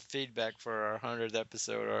some feedback for our 100th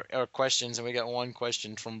episode or questions, and we got one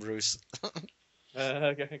question from Bruce.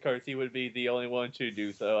 Of course, he would be the only one to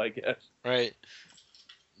do so, I guess. Right.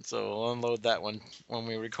 So we'll unload that one when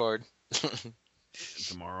we record.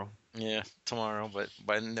 Tomorrow. Yeah, tomorrow. But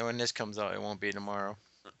when this comes out, it won't be tomorrow.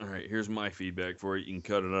 All right, here's my feedback for it. You can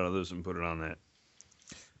cut it out of this and put it on that.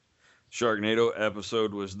 Sharknado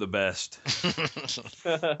episode was the best.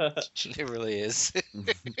 It really is.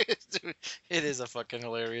 It is a fucking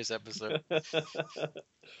hilarious episode.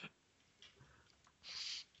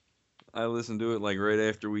 I listened to it like right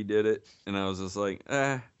after we did it, and I was just like,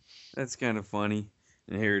 that's kind of funny.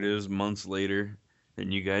 And here it is months later,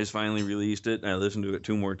 and you guys finally released it. And I listened to it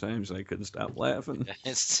 2 more times, and I couldn't stop laughing.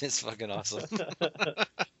 It's fucking awesome.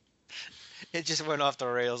 It just went off the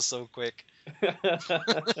rails so quick. I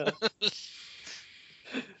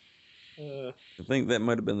think that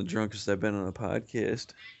might have been the drunkest I've been on a podcast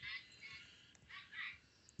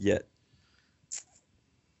yet.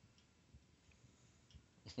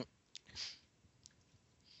 All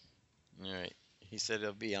right. He said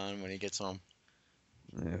he'll be on when he gets home.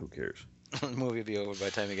 Yeah, who cares? The movie will be over by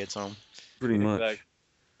the time he gets home. Pretty much.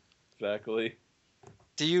 Exactly.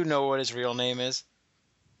 Do you know what his real name is?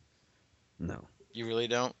 No. You really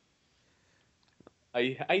don't?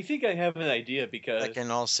 I think I have an idea because Like, in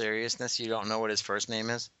all seriousness, you don't know what his first name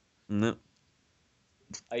is? No.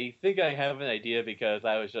 I think I have an idea because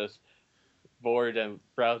I was just bored and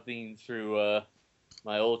browsing through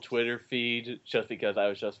my old Twitter feed just because I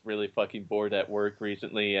was just really fucking bored at work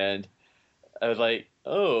recently, and I was like,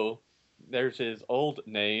 oh, there's his old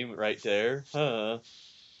name right there, huh?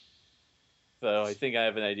 So I think I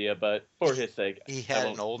have an idea, but for his sake, He I had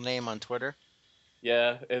won't. an old name on Twitter?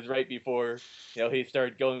 Yeah, it was right before he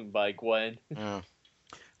started going by Gwen. Oh.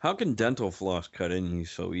 How can dental floss cut in you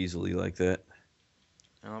so easily like that?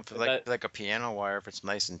 I don't know if it's like a piano wire, if it's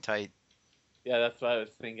nice and tight. Yeah, that's what I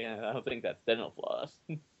was thinking. I don't think that's dental floss.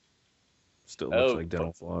 Still looks Oh, like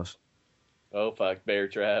dental floss. Oh fuck, bear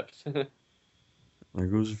traps. There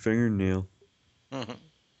goes a fingernail.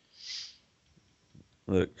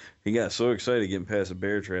 Look, he got so excited getting past the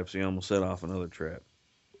bear traps, he almost set off another trap.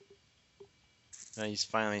 He's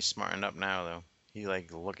finally smartened up now, though. He's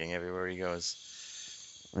like looking everywhere he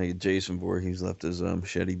goes. Like Jason Voorhees left his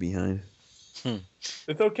machete behind.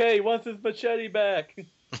 It's okay. He wants his machete back.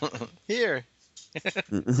 Here.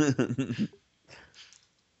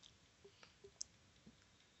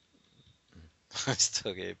 I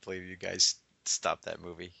still can't believe you guys stopped that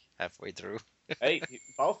movie halfway through. Hey,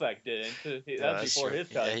 Balzac didn't. That's before true. his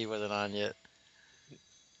time. Yeah, he wasn't on yet.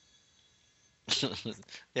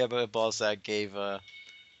 Yeah, but Balzac gave what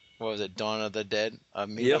was it, Dawn of the Dead, a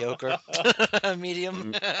mediocre, a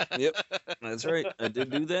medium. Yep, that's right. I did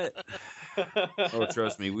do that. Oh,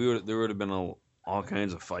 trust me, there would have been all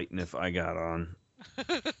kinds of fighting if I got on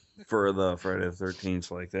for the Friday the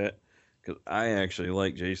 13th like that, because I actually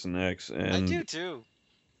like Jason X, and I do too.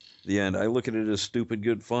 the end. I look at it as stupid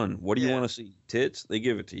good fun. What do you Yeah. want to see? Tits? They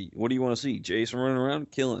give it to you. What do you want to see? Jason running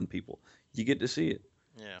around killing people. You get to see it,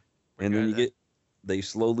 Yeah. and then Regard that. they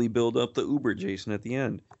slowly build up the Uber Jason at the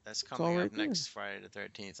end. That's all coming right up there. next Friday the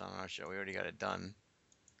 13th on our show. We already got it done.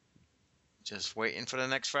 Just waiting for the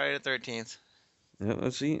next Friday the 13th. Yeah,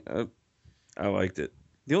 let's see. I liked it.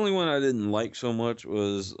 The only one I didn't like so much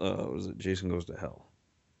was it Jason Goes to Hell.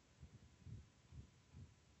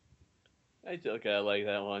 I still kind of like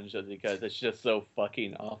that one just because it's just so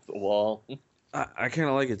fucking off the wall. I kind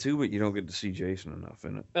of like it too, but you don't get to see Jason enough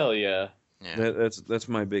in it. Hell yeah. Yeah. That's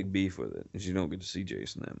my big beef with it, is you don't get to see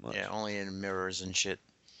Jason that much. Yeah, only in mirrors and shit.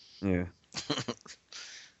 Yeah.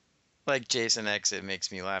 Like Jason X, it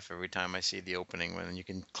makes me laugh every time I see the opening when you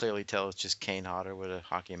can clearly tell it's just Kane Hodder with a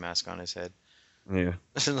hockey mask on his head. Yeah.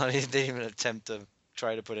 They didn't even attempt to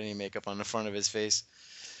try to put any makeup on the front of his face.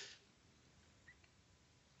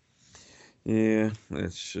 Yeah,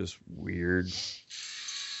 that's just weird.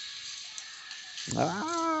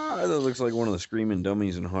 That looks like one of the screaming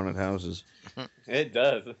dummies in haunted houses. It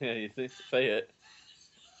does. Yeah, you say it.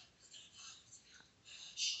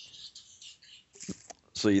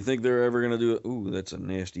 So you think they're ever gonna do it? Ooh, that's a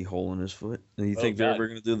nasty hole in his foot. And you Oh, think they're God. ever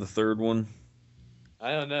gonna do the third one?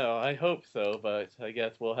 I don't know. I hope so, but I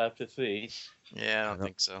guess we'll have to see. Yeah, I I don't don't-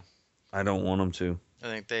 think so. I don't want them to. I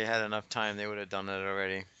think they had enough time; they would have done it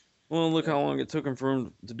already. Well, look how long it took him for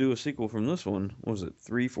him to do a sequel from this one. What was it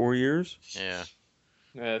 3-4 years? Yeah.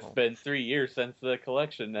 It's been 3 years since the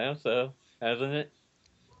collection now, so hasn't it?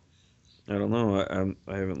 I don't know.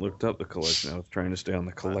 I haven't looked up the collection. I was trying to stay on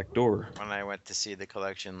the collector. When I went to see the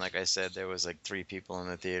collection, like I said, there was like 3 people in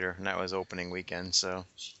the theater, and that was opening weekend. So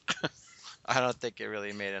I don't think it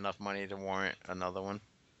really made enough money to warrant another one.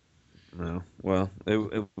 No. Well,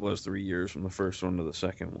 it was 3 years from the first one to the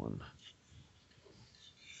second one.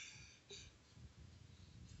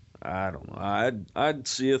 I don't know. I'd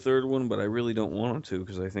see a third one, but I really don't want them to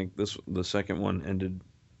because I think the second one ended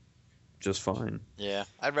just fine. Yeah,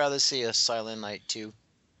 I'd rather see a Silent Night 2.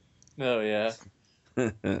 No, yeah.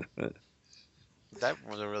 That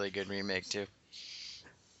was a really good remake too.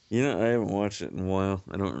 You know, I haven't watched it in a while.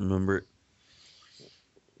 I don't remember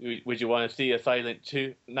it. Would you want to see a Silent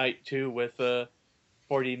Night 2 with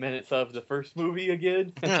 40 minutes of the first movie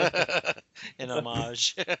again? An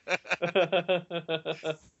homage.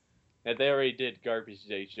 And they already did Garbage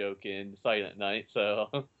Day joke in Silent Night,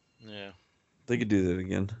 so Yeah. They could do that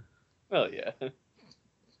again. well, yeah.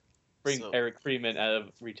 Bring So- Eric Freeman out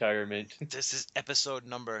of retirement. This is episode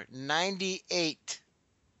number 98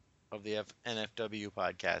 of the NFW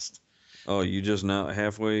podcast. Oh, you just now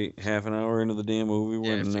half an hour into the damn movie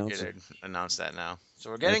Yeah, I when figured announced it. I'd announce that now. So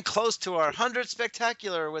we're getting close to our 100th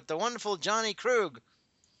spectacular with the wonderful Johnny Krug.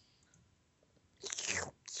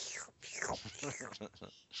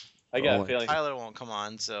 I got Oh, a feeling. Tyler won't come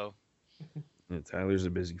on, so Yeah, Tyler's a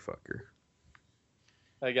busy fucker.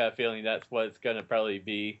 I got a feeling that's what it's gonna probably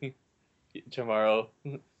be tomorrow.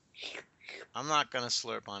 I'm not gonna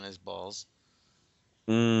slurp on his balls.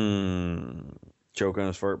 Choke on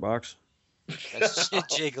his fart box. That's,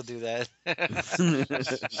 Jake will do that.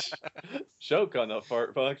 Choke on a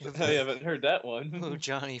fart box. I haven't heard that Ooh, one.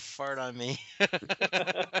 Johnny, fart on me.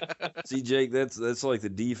 See, Jake, that's like the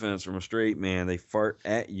defense from a straight man. They fart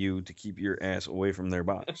at you to keep your ass away from their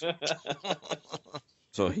box.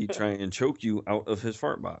 So he try and choke you out of his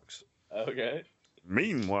fart box. Okay.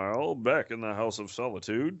 Meanwhile, back in the House of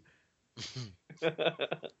Solitude,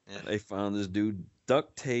 they found this dude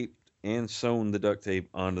duct taped and sewn the duct tape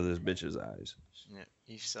onto this bitch's eyes. Yeah,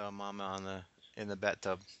 you saw Mama in the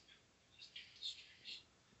bathtub.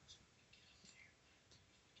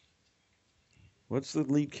 What's the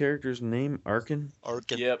lead character's name? Arkin?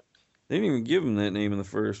 Arkin. Yep. They didn't even give him that name in the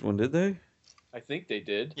first one, did they? I think they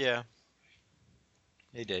did. Yeah.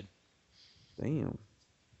 They did. Damn.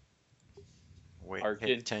 Wait, Arkin.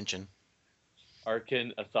 pay attention.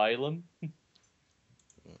 Arkin Asylum.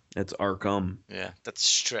 That's Arkham. Yeah, that's a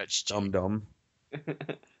stretch. Jake. Dum dum.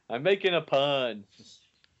 I'm making a pun.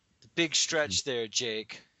 The big stretch there,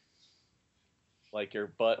 Jake. Like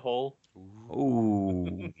your butthole.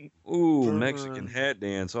 Ooh. Ooh, Burn. Mexican hat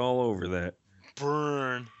dance all over that.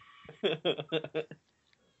 Burn.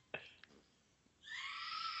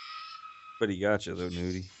 But he got you though,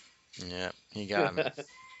 Nudie. Yeah, he got me.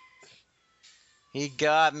 He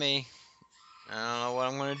got me. I don't know what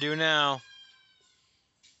I'm gonna do now.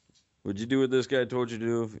 Would you do what this guy told you to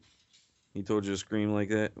do if he told you to scream like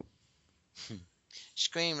that?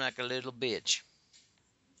 Scream like a little bitch.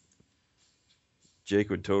 Jake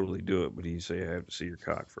would totally do it, but he'd say, I have to see your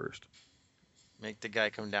cock first. Make the guy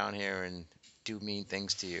come down here and do mean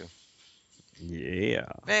things to you. Yeah.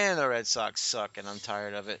 Man, the Red Sox suck, and I'm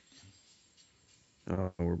tired of it.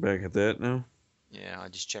 We're back at that now? Yeah, I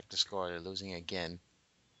just checked the score. They're losing again.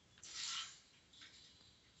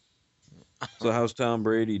 So how's Tom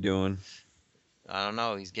Brady doing? I don't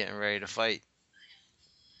know. He's getting ready to fight.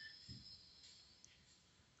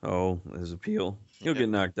 Oh, his appeal. He'll get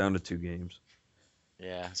knocked down to 2 games.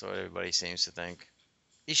 Yeah, that's what everybody seems to think.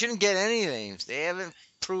 He shouldn't get anything. They haven't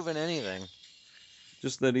proven anything.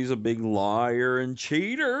 Just that he's a big liar and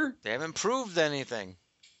cheater. They haven't proved anything.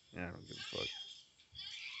 Yeah, I don't give a fuck.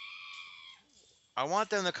 I want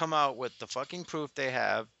them to come out with the fucking proof they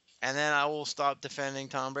have, and then I will stop defending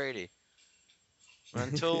Tom Brady.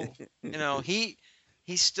 Until, he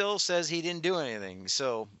still says he didn't do anything.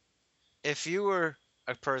 So, if you were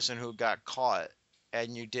a person who got caught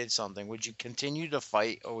and you did something, would you continue to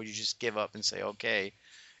fight, or would you just give up and say, okay,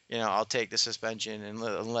 I'll take the suspension and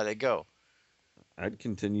let it go? I'd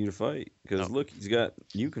continue to fight because No. look, he's got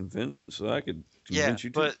you convinced, so I could Yeah, convince you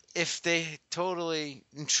too. but if they totally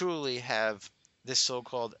and truly have this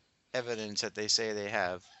so-called evidence that they say they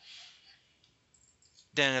have,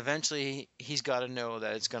 then eventually he's got to know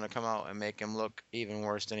that it's going to come out and make him look even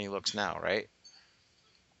worse than he looks now, right?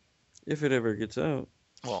 If it ever gets out,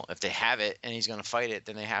 Well, if they have it and he's going to fight it,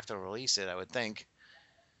 then they have to release it, I would think.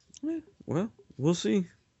 well, we'll see.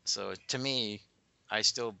 So to me, I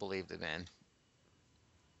still believe the man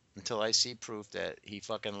until I see proof that he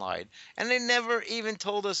fucking lied. And they never even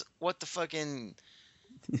told us what the fucking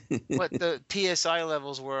what the PSI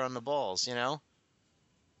levels were on the balls,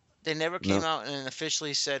 They never came No. out and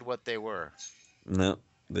officially said what they were. No,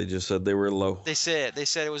 they just said they were low. They said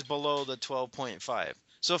it was below the 12.5.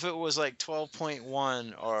 So if it was like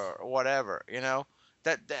 12.1 or whatever,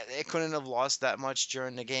 that it couldn't have lost that much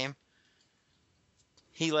during the game.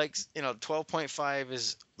 He likes, 12.5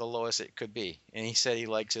 is the lowest it could be, and he said he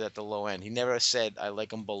likes it at the low end. He never said I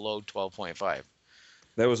like him below 12.5.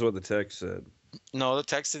 That was what the text said. No, the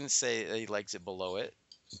text didn't say that he likes it below it.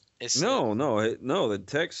 It's No. The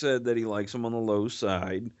text said that he likes him on the low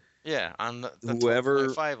side. Yeah, on the Whoever-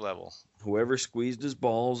 12.5 level. Whoever squeezed his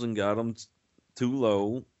balls and got him too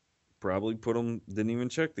low, probably didn't even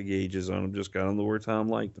check the gauges on him, just got him to where Tom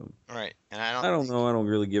liked him. Right, and I don't know. I don't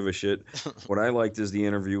really give a shit. What I liked is the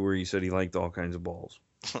interview where he said he liked all kinds of balls.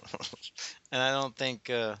 And I don't think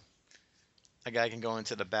a guy can go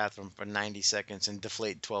into the bathroom for 90 seconds and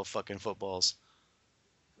deflate 12 fucking footballs.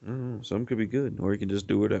 I don't know. Some could be good, or he can just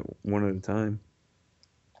do it at one at a time.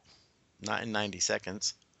 Not in 90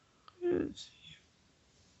 seconds.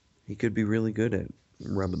 He could be really good at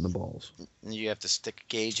rubbing the balls. You have to stick a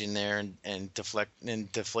gauge in there and deflate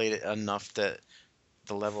it enough that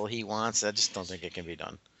the level he wants. I just don't think it can be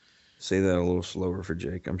done. Say that a little slower for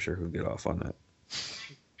Jake. I'm sure he'll get off on that.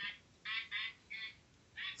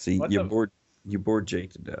 See, What's you up? bored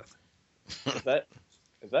Jake to death.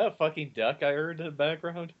 Is that a fucking duck I heard in the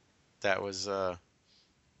background? That was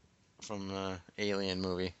from the Alien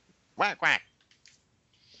movie. Quack quack.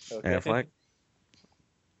 Okay. Affleck?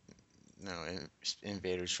 No,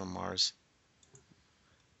 Invaders from Mars.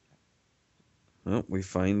 Oh, we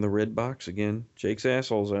find the red box again. Jake's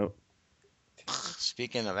asshole's out.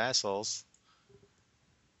 Speaking of assholes.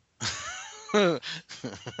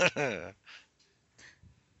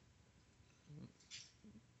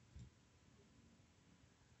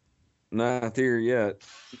 Not there yet.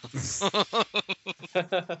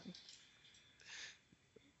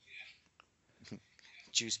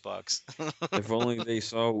 Juice box. If only they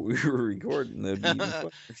saw what we were recording, that'd be even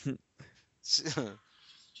funner.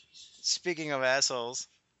 Speaking of assholes.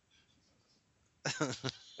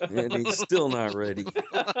 And he's still not ready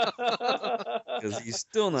because he's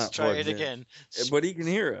still Let's not try plugged it in. again. But he can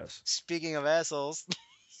hear us. Speaking of assholes.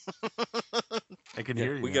 I can Yeah,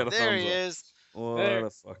 hear you. we now. got a There thumbs he up. is. What There. a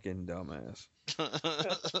fucking dumbass.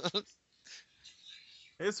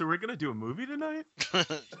 Hey, so we're gonna do a movie tonight?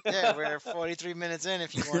 Yeah, we're 43 minutes in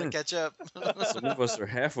if you want to catch up. Some of us are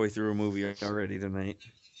halfway through a movie already tonight.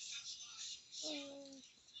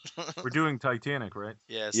 We're doing Titanic, right?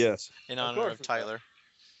 Yes. Yes. In Of honor course of we are. Tyler.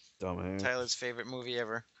 Dumbass. Tyler's favorite movie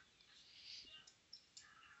ever.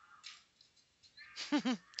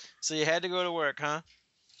 So you had to go to work, huh?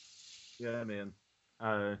 Yeah, man.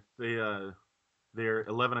 Their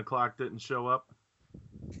 11 o'clock didn't show up,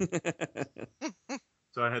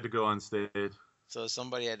 so I had to go on stage. So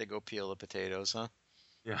somebody had to go peel the potatoes, huh?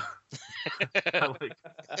 Yeah.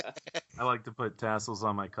 I like to put tassels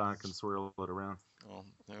on my cock and swirl it around. Well,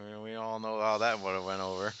 we all know how that would have went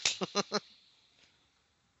over.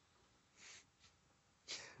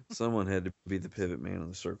 Someone had to be the pivot man on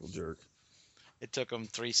the circle jerk. It took him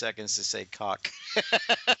 3 seconds to say cock.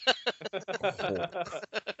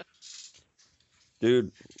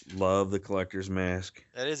 Dude, love the collector's mask.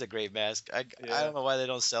 That is a great mask. I Yeah. don't know why they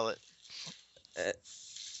don't sell it. Eh.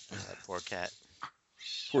 That poor cat.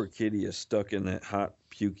 Poor kitty is stuck in that hot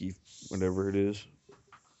pukey, whatever it is.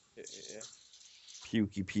 Yeah.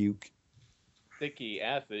 Pukey puke. Sticky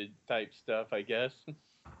acid type stuff, I guess.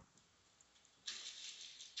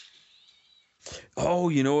 Oh,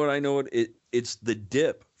 you know what? I know it. It's the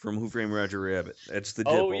dip from Who Framed Roger Rabbit. That's the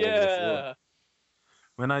dip. Oh all over the floor. yeah.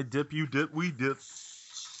 When I dip, you dip, we dip.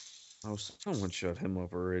 Oh, someone shut him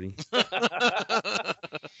up already. Am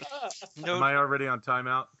I already on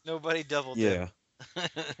timeout? Nobody double Yeah.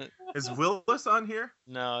 dip. Is Willis on here?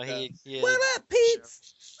 No, he What up, Pete?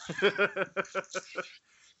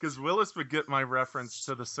 Because Willis would get my reference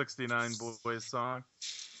to the 69 Boys song.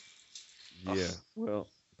 Yeah. Well,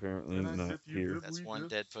 apparently And I not said, "You here. good That's we one just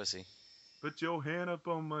dead pussy. Put your hand up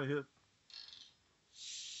on my hip.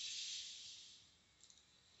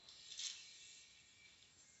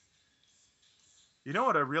 You know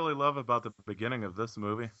what I really love about the beginning of this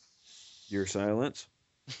movie? Your silence.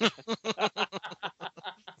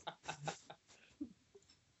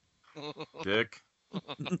 Dick.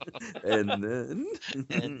 And then.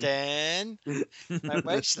 And then my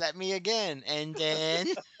wife slapped me again. And then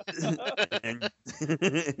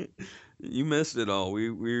You missed it all.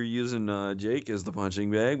 We were using Jake as the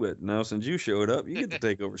punching bag, but now since you showed up, you get to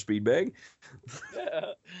take over speed bag.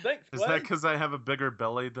 Yeah. Thanks, Is Glenn. that because I have a bigger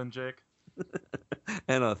belly than Jake?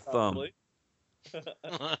 And a thumb. Probably.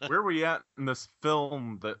 Where are we at in this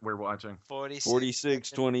film that we're watching? 46. 46,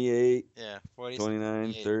 28, Yeah, 46. 29,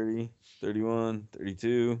 28. 30, 31,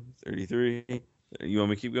 32, 33. You want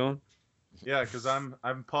me to keep going? Yeah, because I'm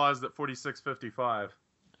paused at 46:55.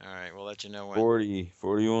 All right, we'll let you know when. 40,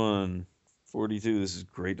 41, 42. This is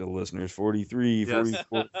great to listeners. 43, Yes.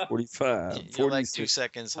 44, 45, You're like 2 46,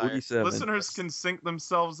 seconds higher. 47. Listeners can sync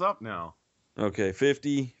themselves up now. Okay,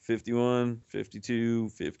 50, 51, 52,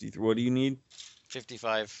 53. What do you need?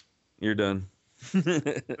 55. You're done.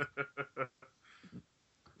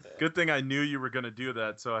 Good thing I knew you were going to do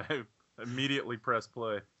that, so I immediately pressed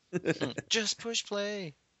play. Just push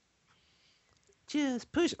play.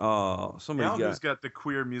 Just push. Oh, somebody Now who's got got the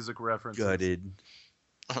queer music references? gutted.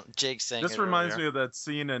 Jake sang This it reminds me earlier. of that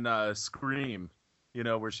scene in Scream, you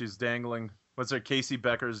know, where she's dangling. What's her? Casey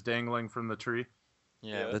Becker's dangling from the tree.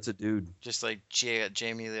 Yeah, That's a dude. just like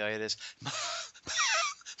Jamie Lee Curtis.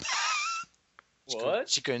 What?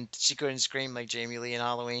 She couldn't scream like Jamie Lee in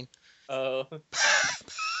Halloween. Oh.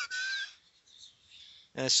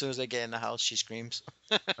 And as soon as I get in the house, she screams.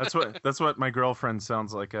 That's what my girlfriend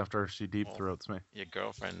sounds like after she deep throats me. Your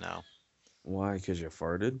girlfriend now. Why? Because you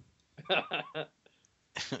farted?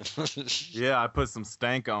 Yeah, I put some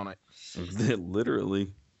stank on it.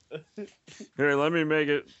 Literally. Here, let me make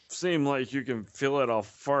it seem like you can feel it off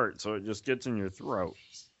fart so it just gets in your throat.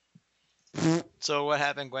 So what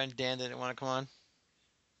happened? Dan didn't want to come on.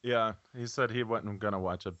 Yeah, he said he wasn't gonna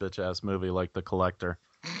watch a bitch ass movie like The Collector.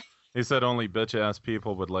 He said only bitch ass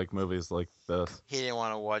people would like movies like this. He didn't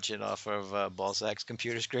want to watch it off of Ballsack's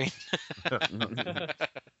computer screen.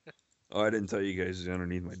 Oh, I didn't tell you guys it's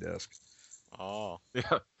underneath my desk. Oh,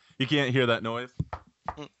 Yeah, you can't hear that noise.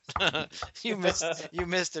 you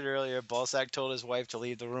missed it earlier. Ballsack told his wife to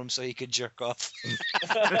leave the room so he could jerk off.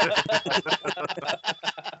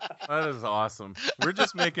 That is awesome. We're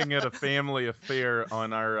just making it a family affair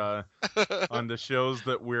on our on the shows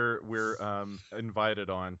that we're invited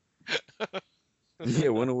on. Yeah,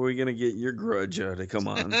 when are we gonna get your grudge to come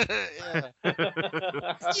on? Yeah.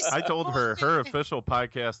 I told her official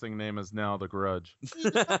podcasting name is now The Grudge. He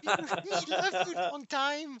left you a long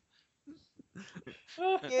time.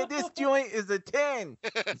 Yeah, this joint is a 10.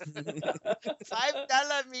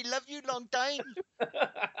 $5. Me love you long time.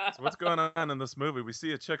 So what's going on in this movie? We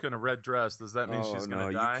see a chick in a red dress. Does that mean Oh she's no, gonna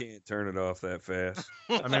you die? can't turn it off that fast.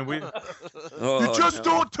 I mean, we Oh, you just no.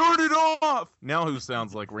 don't turn it off. Now who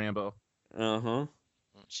sounds like Rambo? Uh-huh.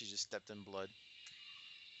 She just stepped in blood.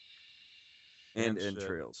 And And shit.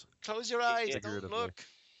 entrails. Close your eyes. Don't Figuratively. look.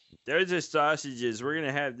 There's the sausages. We're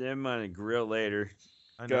gonna have them on a grill later.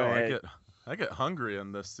 I Go know. ahead. I get hungry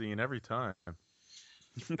in this scene every time.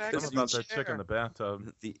 Back Something in about the that chick in the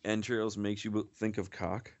bathtub. The entrails makes you think of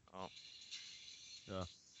cock.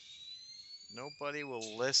 Nobody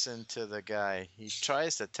will listen to the guy. He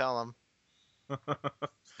tries to tell him.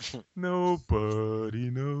 Nobody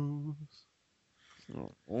knows.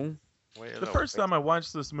 Oh. Wait, The first time I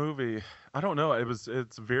watched this movie, I don't know,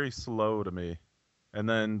 it's very slow to me. And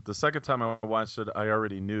then the second time I watched it, I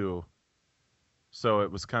already knew. So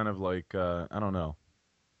it was kind of like I don't know.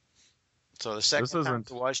 So the second This time isn't-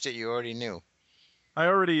 you watched it, you already knew. I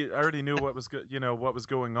already knew what was what was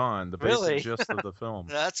going on, the basic Really? gist of the film.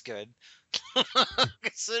 That's good.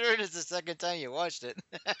 Considering it's the second time you watched it.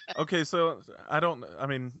 Okay, so I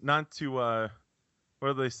mean, not to what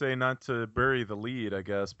do they say, not to bury the lead, I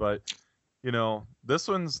guess, but this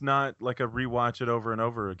one's not like a rewatch it over and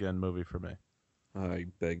over again movie for me. I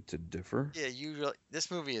beg to differ. Yeah, this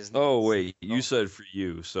movie is. Oh wait, you said for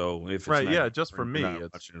you, so if it's Right, not yeah, just for different, me, you're not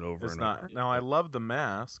it's- watching it over It's and not. over. Now I love The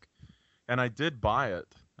Mask, and I did buy it.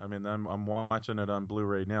 I mean, I'm watching it on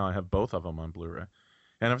Blu-ray now. I have both of them on Blu-ray.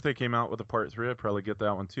 And if they came out with a part 3, I'd probably get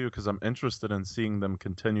that one too, because I'm interested in seeing them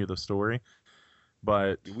continue the story.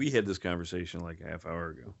 But We had this conversation like a half hour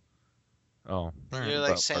ago. Oh, You're alright. like About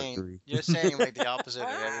part saying 3. you're saying like the opposite of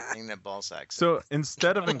everything that Ballsack said. So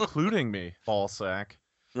instead of including me, ball sack,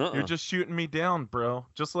 you're just shooting me down, bro.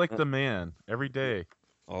 Just like the man, every day.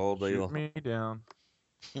 all day Shoot long. me down.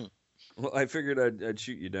 Well, I figured I'd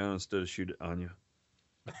shoot you down instead of shoot it on you.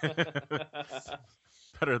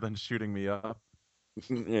 Better than shooting me up.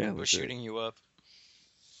 Yeah, We're that's it. shooting you up.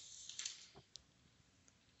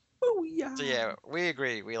 Booyah. So yeah, we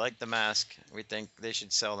agree. We like the mask. We think they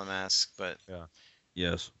should sell the mask, but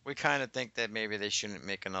Yes. we kind of think that maybe they shouldn't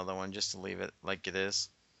make another one just to leave it like it is.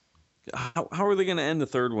 How are they going to end the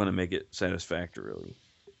third one and make it satisfactorily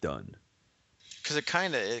done? Because it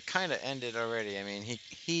kind of ended already. I mean,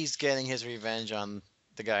 he's getting his revenge on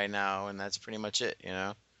the guy now, and that's pretty much it, you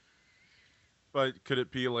know. But could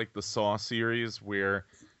it be like the Saw series where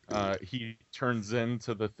he turns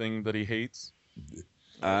into the thing that he hates? He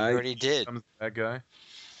already did. Becomes that guy?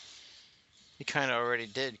 He kind of already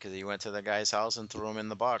did because he went to the guy's house and threw him in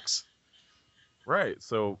the box. Right.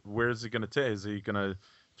 So where's he going to take? Is he going to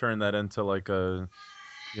turn that into like a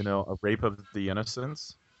rape of the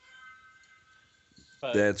innocents?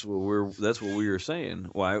 But That's what we were saying.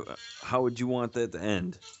 Why? How would you want that to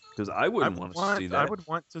end? Because I wouldn't want to see that. I would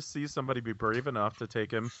want to see somebody be brave enough to take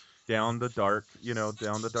him down the dark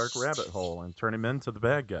rabbit hole and turn him into the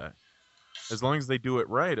bad guy. As long as they do it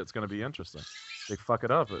right, it's going to be interesting. They fuck it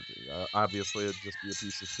up, obviously it'd just be a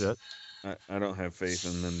piece of shit. I don't have faith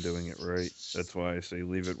in them doing it right. That's why I say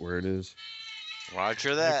leave it where it is.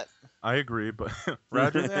 Roger that. I agree, but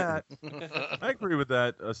Roger that. I agree with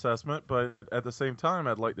that assessment, but at the same time,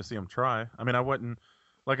 I'd like to see them try. I mean, I wouldn't,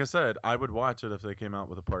 like I said, I would watch it if they came out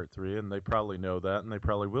with a part 3, and they probably know that, and they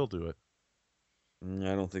probably will do it.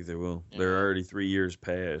 I don't think they will. Yeah. They're already 3 years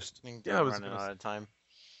past. I think Yeah, they're I was running gonna out of time.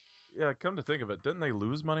 Yeah, come to think of it, didn't they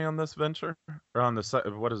lose money on this venture? Or on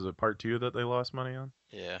what is it, part 2 that they lost money on?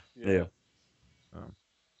 Yeah. Yeah.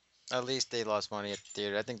 At least they lost money at the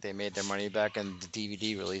theater. I think they made their money back in the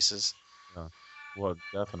DVD releases. Well,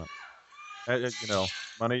 definitely.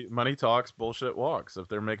 Money talks, bullshit walks. If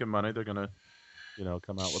they're making money, they're gonna,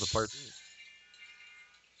 come out with a part 2.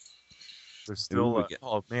 There's still, we get-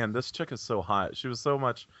 oh man, this chick is so hot. She was so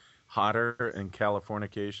much hotter in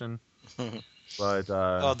Californication, but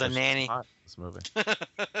Oh, the she's nanny. hot in this movie.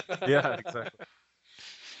 Yeah, exactly.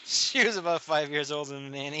 She was about 5 years older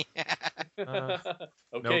than Nanny. Okay,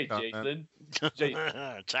 no comment.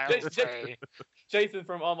 Jason. Child Jason. free. Jason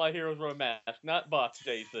from All My Heroes Wear Masks, not Box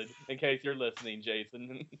Jason, in case you're listening,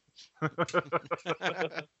 Jason. I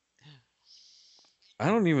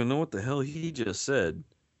don't even know what the hell he just said.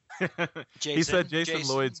 He said Jason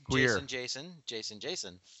Lloyd's queer. Jason.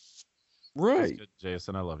 Right. Good,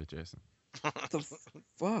 Jason, I love you, Jason. What the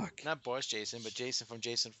fuck? Not Boss Jason, but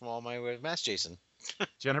Jason from All My Weird Mask Jason.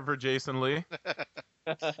 Jennifer Jason Lee.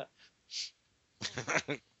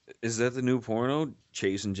 Is that the new porno?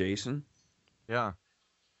 Chasing Jason? Yeah.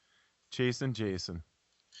 Chasing Jason.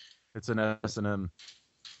 It's an S&M.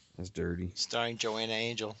 That's dirty. Starring Joanna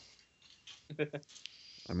Angel.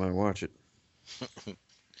 I might watch it.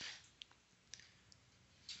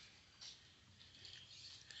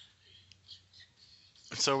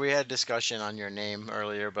 So we had discussion on your name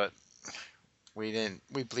earlier, but we didn't.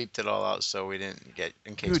 We bleeped it all out, so we didn't get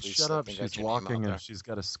in case Dude, we shut slipped up. and got She's your name out walking there. and she's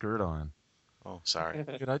got a skirt on. Oh, sorry.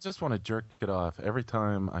 Dude, I just want to jerk it off every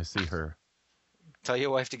time I see her. Tell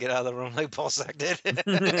your wife to get out of the room like Paulsack did.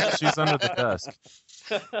 She's under the desk.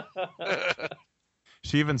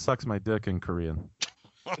 She even sucks my dick in Korean.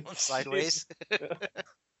 Sideways.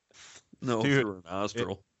 No, Dude, through a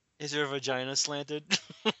nostril. Is your vagina slanted?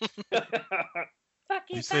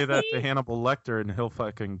 You say that to Hannibal Lecter and he'll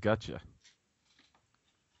fucking gut you.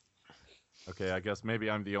 Okay, I guess maybe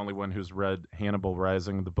I'm the only one who's read Hannibal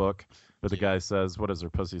Rising, the book, where the guy says, what is her,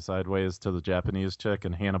 pussy sideways to the Japanese chick,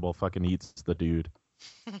 and Hannibal fucking eats the dude.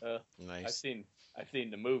 I've Nice. seen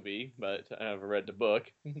the movie, but I never read the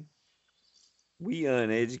book. We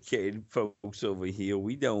uneducated folks over here.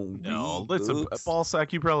 We don't No, read listen, books.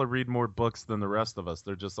 Ballsack, you probably read more books than the rest of us.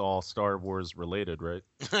 They're just all Star Wars related, right?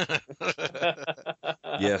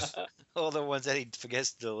 Yes. All the ones that he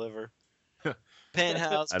forgets to deliver.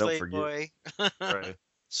 Penthouse, I don't forget. Playboy, Right.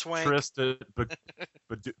 Swank. Trista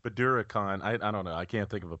Baduricon. I don't know. I can't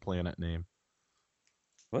think of a planet name.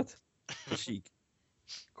 What? Sheik.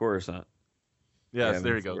 Coruscant. Yes, Yeah,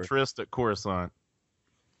 there you move go. forward. Trist at Coruscant.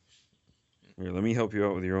 Here, let me help you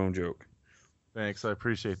out with your own joke. Thanks, I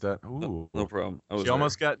appreciate that. Ooh, No problem. I was she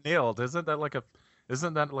almost got nailed. Isn't that like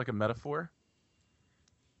a metaphor?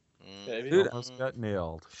 Maybe. Dude, Almost got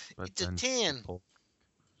nailed. But It's a then 10.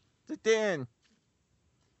 It's a 10.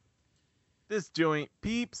 This joint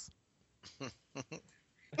peeps.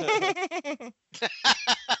 That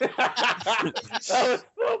was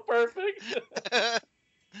so perfect.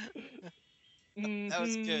 That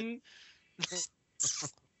was good.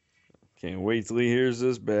 Can't wait till he hears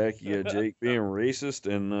this back. You got Jake being racist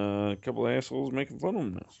and a couple assholes making fun of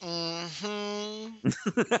him Mm-hmm.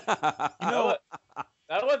 now. You know,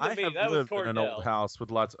 That wasn't I me. have That was lived in an old Cordell. house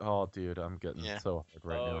with lots of. Oh, dude, I'm getting Yeah. so hard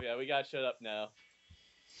right now. Oh yeah, we gotta shut up now.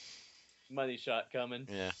 Money shot coming.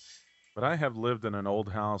 Yeah. But I have lived in an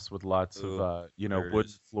old house with lots Ooh, of, there it wood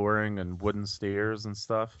is. flooring and wooden stairs and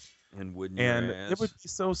stuff. And wouldn't And your it ass? would be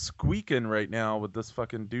so squeaking right now with this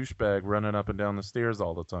fucking douchebag running up and down the stairs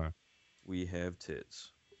all the time. We have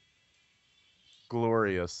tits.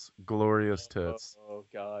 Glorious, glorious tits. Oh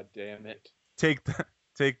god damn it. Take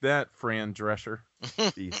that, Fran Drescher.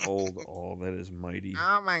 Behold all that is mighty.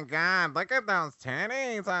 Oh my God! Look at those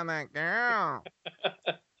titties on that girl.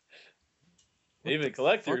 Even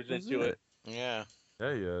collectors fuck was into it. Yeah.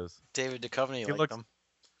 There he is. David Duchovny He liked looks- them.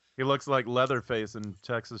 He looks like Leatherface in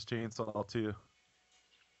Texas Chainsaw 2.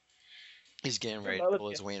 He's getting ready Oh, to pull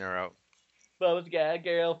his wiener out. Bubba's got a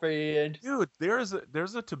girlfriend. Dude, there's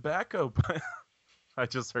a tobacco pipe. I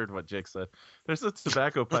just heard what Jake said. There's a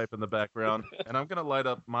tobacco pipe in the background, and I'm gonna light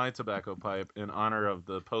up my tobacco pipe in honor of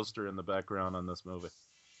the poster in the background on this movie.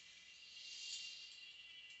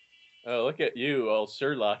 Oh, look at you, all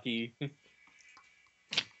Sherlocky.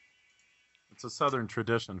 It's a Southern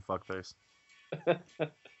tradition, fuckface. I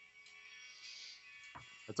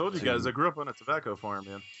told you guys I grew up on a tobacco farm,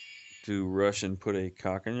 man. To rush and put a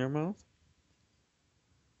cock in your mouth?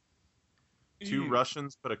 Two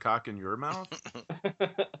Russians put a cock in your mouth?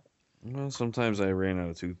 Well, sometimes I ran out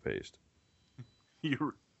of toothpaste.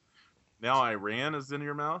 Now Iran is in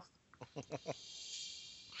your mouth?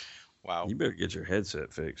 Wow. You better get your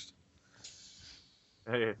headset fixed.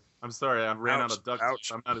 Hey, I'm sorry, I ran out Ouch, of duct ouch.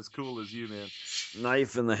 tape. I'm not as cool as you, man.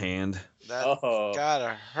 Knife in the hand. That Oh.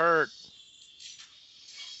 gotta hurt.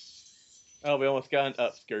 Oh, we almost got an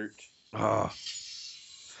upskirt. Ah.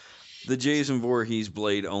 The Jason Voorhees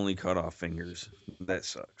blade only cut off fingers. That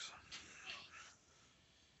sucks.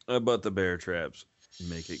 But the bear traps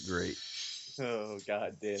make it great. Oh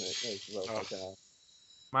god damn it. That's so Oh. fucking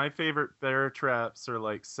My favorite bear traps are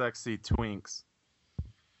like sexy twinks.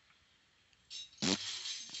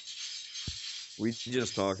 We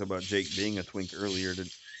just talked about Jake being a twink earlier.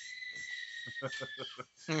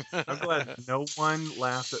 I'm glad no one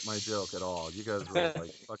laughed at my joke at all. You guys were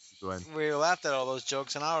like, fuck you, Gwen. We laughed at all those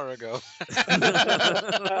jokes an hour ago.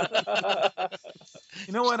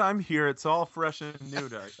 You know what? I'm here. It's all fresh and new.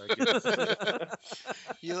 I guess.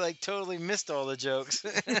 You like totally missed all the jokes.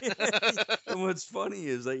 And what's funny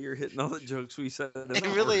is that you're hitting all the jokes we said.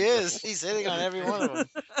 It really is. He's hitting on every one of them.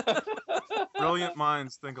 Brilliant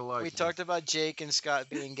minds think alike. We man. talked about Jake and Scott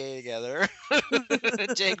being gay together.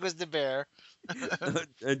 Jake was the bear.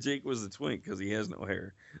 Jake was the twink because he has no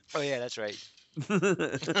hair. Oh yeah, that's right.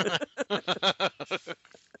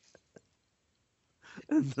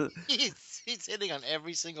 He's hitting on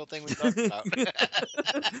every single thing we talked about.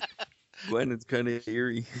 Gwen, it's kind of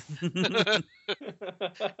eerie. And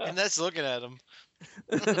that's looking at him.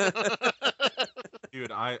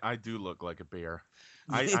 Dude, I do look like a bear.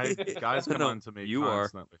 Guys come No, on to me you are.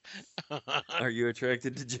 constantly. Are you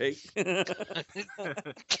attracted to Jake?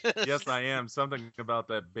 Yes, I am. Something about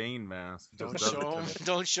that Bane mask. just does it to me.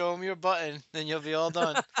 Don't show him your button, then you'll be all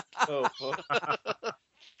done. Oh, fuck.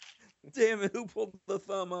 Damn it! Who pulled the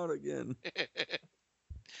thumb out again?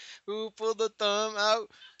 Who pulled the thumb out?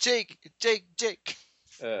 Jake.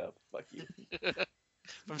 Oh, fuck you.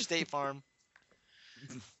 From State Farm.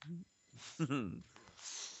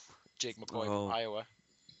 Jake McCoy Oh. from Iowa.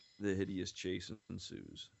 The hideous chase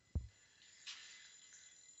ensues.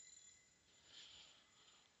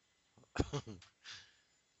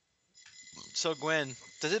 So Gwen,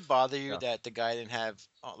 does it bother you Yeah. that the guy didn't have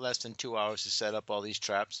less than 2 hours to set up all these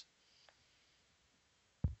traps?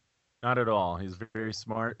 Not at all. He's very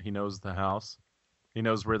smart. He knows the house. He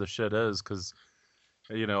knows where the shit is because,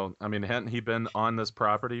 I mean, hadn't he been on this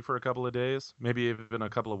property for a couple of days? Maybe even a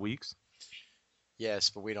couple of weeks? Yes,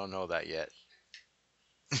 but we don't know that yet.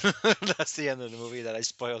 That's the end of the movie that I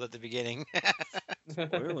spoiled at the beginning.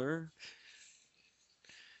 Spoiler.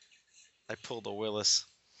 I pulled a Willis.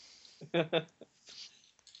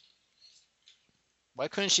 Why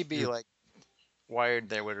couldn't she be like wired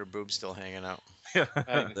there with her boobs still hanging out?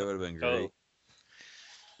 That would have been great. Oh.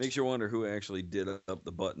 Makes you wonder who actually did up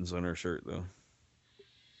the buttons on her shirt, though.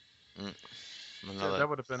 Another- That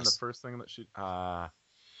would have been the first thing that she.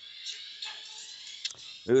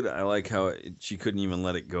 Dude, I like how she couldn't even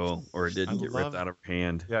let it go, or it didn't I get love- ripped out of her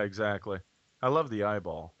hand. Yeah, exactly. I love the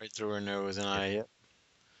eyeball. right through her nose and eye. Yep.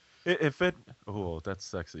 If it, oh, that's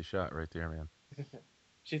sexy shot right there, man.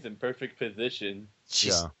 She's in perfect position.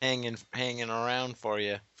 She's Yeah. hanging around for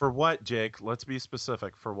you. For what, Jake? Let's be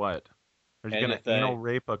specific. For what? Are you gonna Anything. anal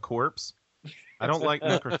rape a corpse? I don't like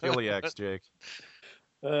necrophiliacs, Jake.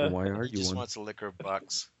 Why are He you just one? wants to lick her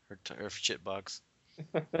box, her shit box.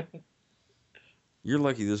 You're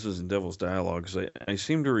lucky this isn't Devil's Dialogue, 'cause I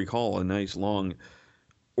seem to recall a nice long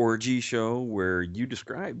orgy show where you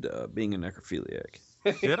described being a necrophiliac.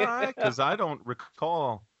 Did I? Because I don't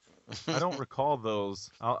recall. I don't recall those.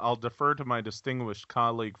 I'll defer to my distinguished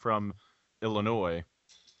colleague from Illinois,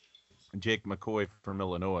 Jake McCoy from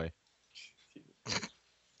Illinois.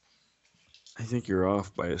 I think you're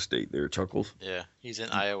off by a state there, Chuckles. Yeah, he's in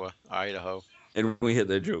Iowa, Idaho. And we had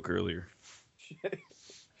that joke earlier.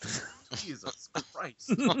 Jesus Christ.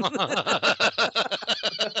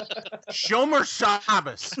 Shomer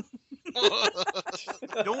Shabbos.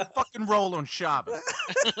 Don't fucking roll on Shabbos.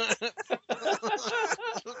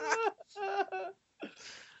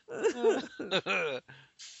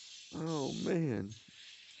 Oh man.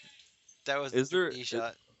 That was Is there- the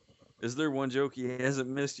shot. Is there one joke he hasn't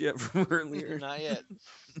missed yet from earlier? Not yet.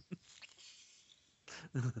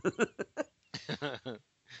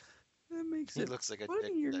 That makes He it looks like a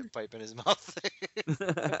funnier. dick with that pipe in his mouth.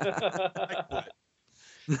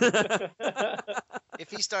 If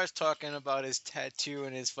he starts talking about his tattoo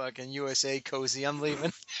and his fucking USA cozy, I'm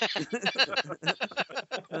leaving.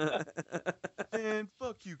 Man,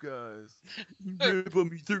 fuck you guys. You rap on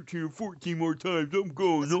me 13 or 14 more times, I'm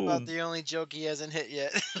going That's about home. the only joke he hasn't hit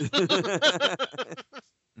yet.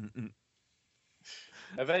 Mm-mm.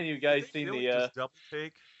 Have any of you guys Did they seen really the? just double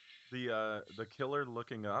take the killer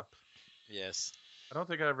looking up? Yes. I don't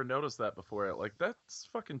think I ever noticed that before. Like that's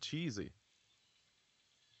fucking cheesy.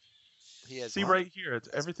 He has See right here,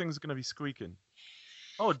 everything's gonna be squeaking.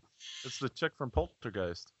 Oh, it's the chick from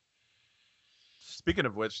Poltergeist. Speaking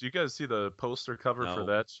of which, do you guys see the poster cover for No.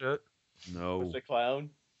 that shit? No. With the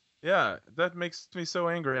clown. Yeah, that makes me so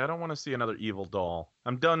angry. I don't want to see another evil doll.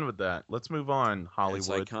 I'm done with that. Let's move on, It's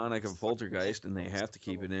Hollywood. iconic of Poltergeist, and they have to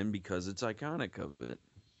keep it in because it's iconic of it.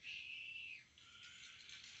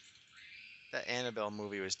 That Annabelle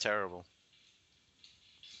movie was terrible.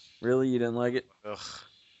 Really, you didn't like it? Ugh.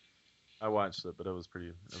 I watched it, but it was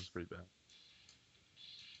pretty bad.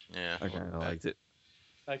 Yeah. I kind of liked it.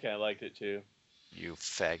 I kind of liked it too. You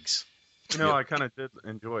fags. You know, I kind of did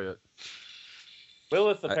enjoy it.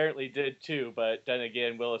 Willis apparently did too, but then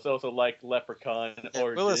again, Willis also liked Leprechaun Yeah,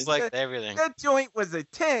 Origins. Willis liked everything. That joint was a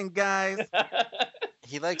 10, guys.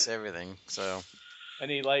 He likes everything. So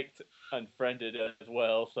and he liked Unfriended as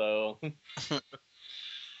well, so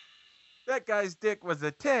That guy's dick was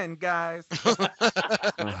a 10, guys.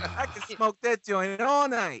 I could smoke that joint all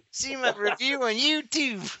night. see my review on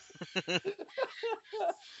YouTube.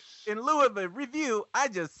 In lieu of a review, I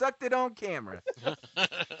just sucked it on camera.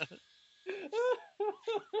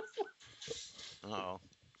 Oh,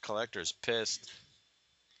 collector's pissed.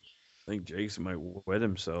 I think Jason might wet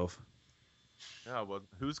himself. Yeah, well,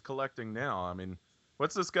 who's collecting now? I mean,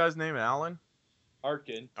 what's this guy's name? Alan?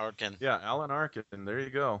 Arkin. Arkin. Yeah, Alan Arkin. There you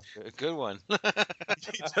go. Good one. He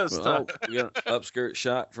just, Well, we got an upskirt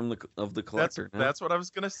shot from the collector. now. that's what I was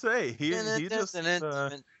gonna say. He just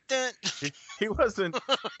he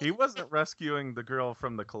wasn't rescuing the girl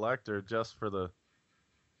from the collector just for the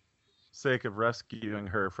sake of rescuing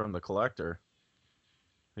her from the collector.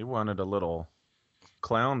 He wanted a little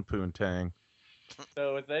clown poontang.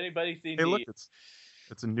 So has anybody seen Hey, the? look,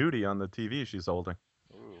 it's a nudie on the TV she's holding.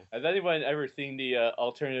 Ooh. Has anyone ever seen the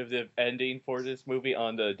alternative ending for this movie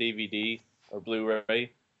on the DVD or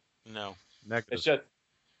Blu-ray? No. Negative.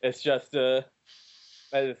 It's just the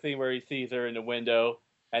scene where he sees her in the window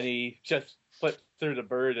and he just flips through the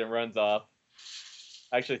bird and runs off.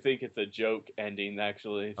 I actually think it's a joke ending,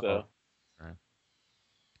 actually. So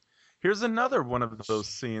Here's another one of those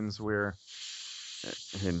scenes where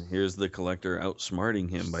And here's the collector outsmarting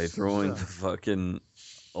him by throwing Yeah. the fucking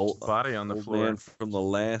old body on the old floor. man from the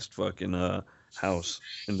last fucking house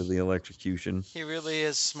into the electrocution. He really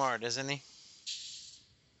is smart, isn't he?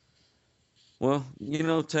 Well, you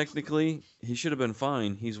know, technically, he should have been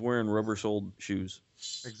fine. He's wearing rubber-soled shoes.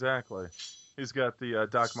 Exactly. He's got the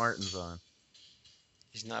Doc Martens on.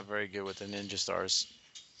 He's not very good with the ninja stars.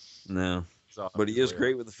 No, So but he is obviously,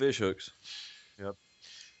 great with the fish hooks.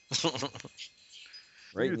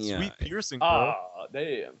 Right Dude, in the sweet eye. piercing, bro. ah,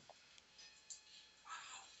 damn.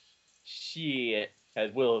 Shit,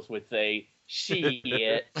 as Willis would say.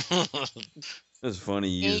 Shit. It's funny.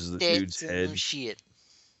 He uses the dude's head. Shit.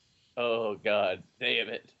 Oh god, damn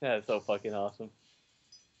it. That's so fucking awesome.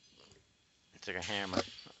 It's like a hammer.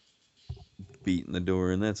 beating the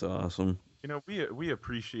door, and that's awesome. You know, we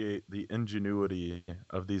appreciate the ingenuity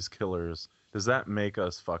of these killers. Does that make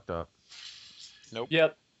us fucked up? Nope.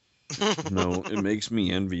 Yep. No, it makes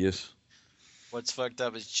me envious. What's fucked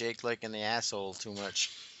up is Jake liking the asshole too much.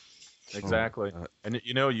 Exactly. Oh, And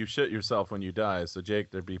you know you shit yourself when you die, so Jake,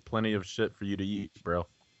 there'd be plenty of shit for you to eat, bro.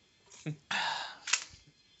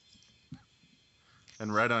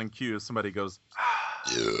 And right on cue, somebody goes,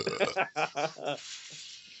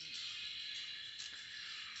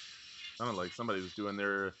 sounded like somebody was doing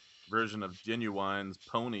their version of Genuine's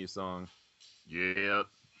Pony song. Yeah,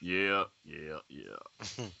 yeah, yeah,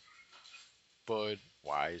 yeah. Bud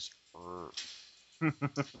Wise.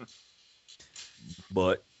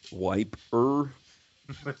 But wiper.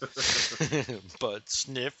 Bud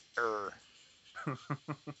Sniffer.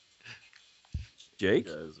 Jake?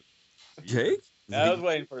 Guys, Jake? I was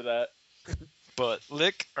waiting for that. But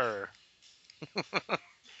Licker.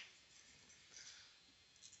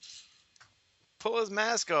 Pull his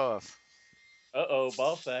mask off. Uh-oh,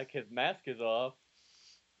 Ballsack, his mask is off.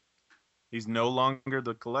 he's no longer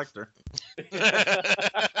the collector.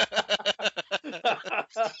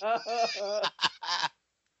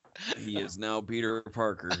 He is now Peter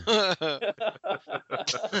Parker.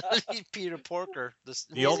 He's Peter Porker.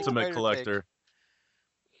 The ultimate collector.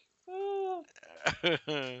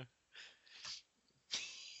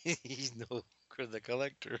 He's no longer the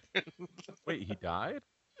collector. Wait, he died?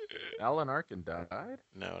 Alan Arkin died?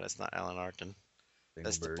 No, that's not Alan Arkin.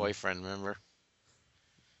 That's the Bird. boyfriend, remember?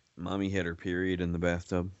 Mommy had her period in the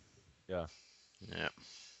bathtub. Yeah.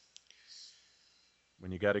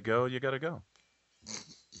 When you gotta go, you gotta go.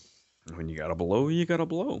 When you gotta blow, you gotta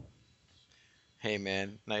blow. Hey,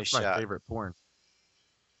 man. Nice That's my shot. favorite porn.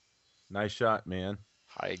 Nice shot, man.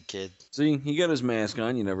 Hide, kid. See, he got his mask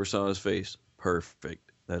on. You never saw his face.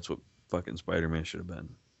 Perfect. That's what fucking Spider-Man should have been.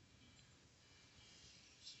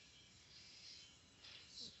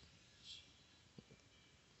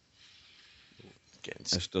 Getting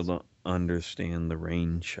I still don't understand the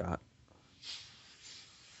rain shot.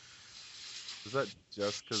 Is that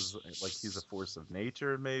just because like he's a force of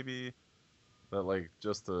nature, maybe? That like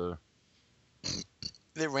just a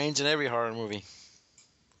It rains in every horror movie.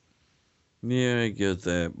 Yeah, I get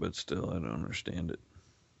that, but still, I don't understand it.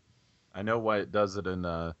 I know why it does it in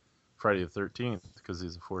Friday the 13th because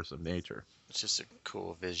he's a force of nature. It's just a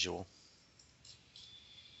cool visual.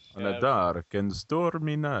 On Yeah, a dark and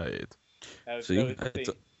stormy night. I was See,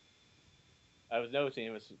 noticing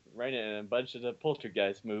it was raining in a bunch of the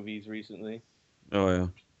Poltergeist movies recently. Oh yeah,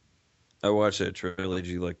 I watched that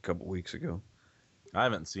trilogy like a couple weeks ago. I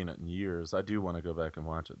haven't seen it in years. I do want to go back and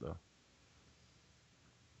watch it though.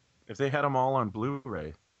 If they had them all on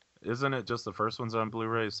Blu-ray, isn't it just the first one's on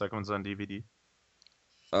Blu-ray, the second one's on DVD?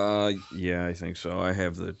 Yeah, I think so. I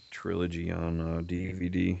have the trilogy on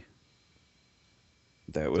DVD.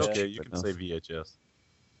 That was It's okay, cheap you can enough. say VHS.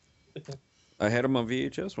 I had them on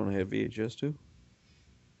VHS when I had VHS too.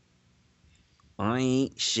 I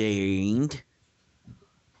ain't shamed.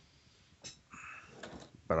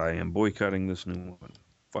 But I am boycotting this new one.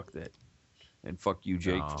 Fuck that. And fuck you,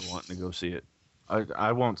 Jake, No. for wanting to go see it.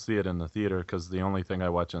 I won't see it in the theater because the only thing I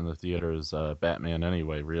watch in the theater is Batman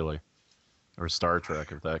anyway, really. Or Star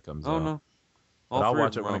Trek if that comes Oh, out. no. But I'll three of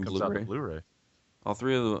watch it them when are it on comes out Blu-ray. on Blu-ray. All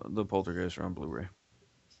three of the Poltergeists are on Blu-ray.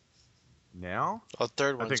 Now? Well,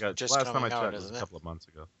 third I one's think just last time I coming out, checked was isn't a it? couple of months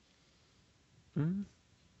ago.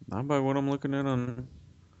 Not by what I'm looking at on...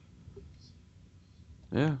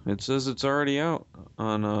 Yeah, it says it's already out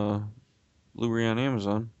on Blu-ray on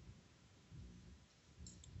Amazon.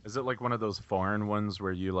 Is it like one of those foreign ones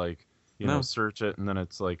where you like, you know, No. search it and then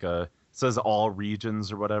it's like it says all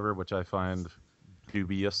regions or whatever, which I find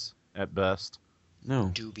dubious at best. No.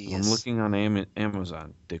 Dubious. I'm looking on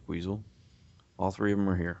Amazon, Dick Weasel. All three of them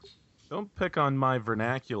are here. Don't pick on my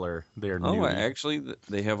vernacular there, Oh, newbie. actually,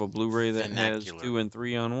 they have a Blu-ray that Vernacular. has 2 and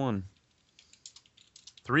 3 on 1.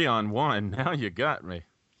 3 on 1. Now you got me.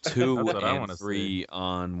 2 That's what I and wanna 3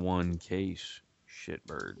 on 1 case.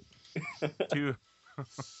 Shitbird. 2.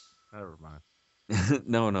 Never mind.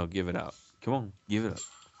 No, give it out. Come on, give it up.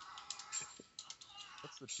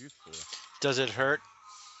 What's the tooth for? Does it hurt?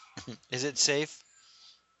 Is it safe?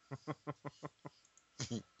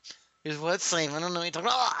 Is what safe? I don't know what you're talking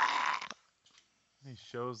about. He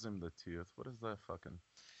shows him the tooth. What is that fucking?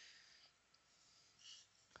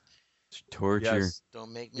 It's torture. Yes,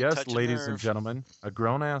 Don't make me yes, touch a ladies and nerve. gentlemen. A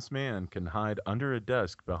grown-ass man can hide under a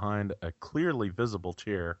desk behind a clearly visible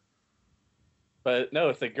chair. But no,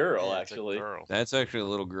 it's a girl, Yeah, it's a actually. girl. That's actually a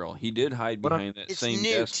little girl. He did hide But behind that It's same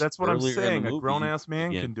Newt. desk. That's what I'm earlier in the saying. A movie. grown-ass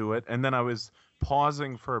man Yeah. can do it. And then I was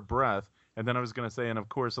pausing for a breath, And then I was gonna say, and of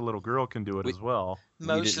course, a little girl can do it We- as well. We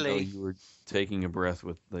didn't know Mostly. you were taking a breath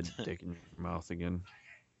with the dick in your mouth again.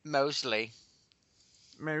 Mostly.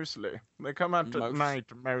 Mostly, they come out at Most- night.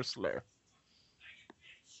 Mostly.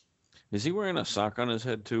 Is he wearing a sock on his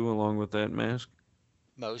head too, along with that mask?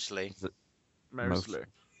 Mostly. Mostly.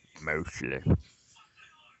 Mostly.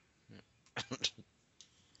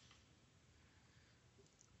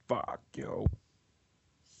 Fuck yo.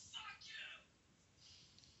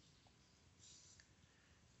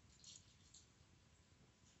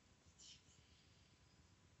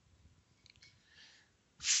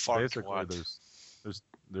 Fuck Basically, what?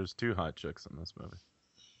 there's two hot chicks in this movie.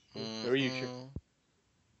 Who are you Mhm.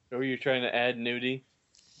 Who are you trying to add nudie?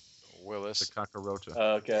 Willis. The cockroacha.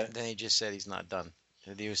 Okay. Then he just said he's not done.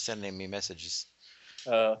 And he was sending me messages.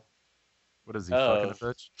 What is he fucking a oh.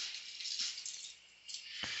 bitch?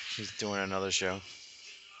 He's doing another show.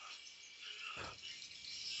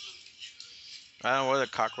 I don't know where the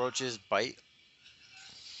cockroaches bite.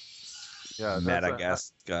 Yeah, that's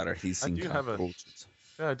Madagascar. He's seen do have a- cockroaches.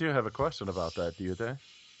 yeah, I do have a question about that. Do you, Day?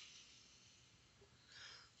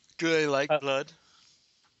 Do they like Uh, blood?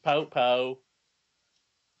 Pow pow.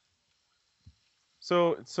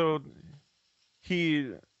 So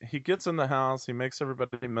he gets in the house, he makes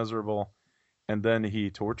everybody miserable, and then he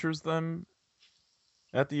tortures them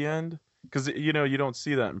at the end. Because you don't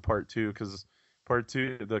see that in part two. Because part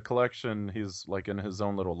two, the collection, he's like in his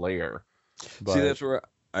own little lair. But, See, that's where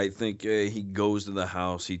I think he goes to the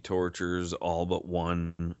house, he tortures all but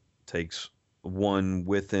one, takes one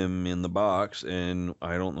with him in the box, and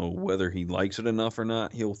I don't know whether he likes it enough or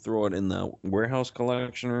not. He'll throw it in the warehouse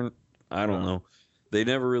collection, or I don't know. They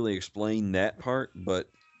never really explain that part, but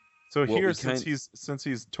So What here, we since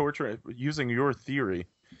he's torturing, using your theory,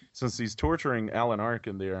 since he's torturing Alan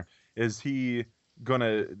Arkin, there is he's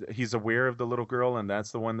aware of the little girl, and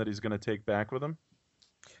that's the one that he's gonna take back with him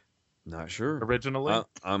not sure. originally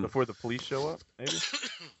I'm before the police show up, maybe.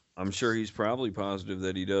 I'm sure he's probably positive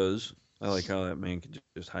that he does. I like how that man could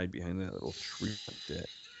just hide behind that little tree like that.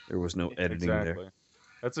 There was no editing Exactly. there.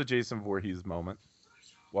 That's a Jason Voorhees moment,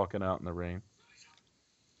 walking out in the rain.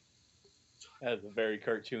 That was a very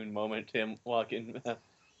cartoon moment. Him walking.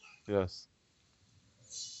 Yes.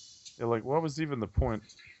 Yeah, like what was even the point?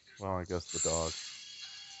 Well, I guess the dog.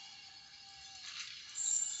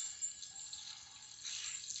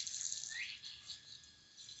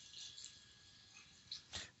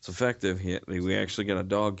 It's effective. We actually got a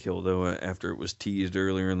dog kill though after it was teased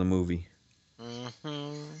earlier in the movie.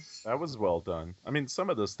 Mm-hmm. That was well done. I mean, some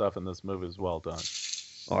of the stuff in this movie is well done.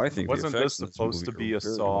 Oh, I think the Wasn't effects this in this supposed to movie be are a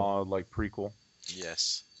very Saw like prequel?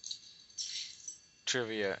 Yes.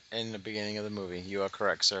 Trivia in the beginning of the movie. You are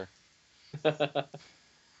correct, sir.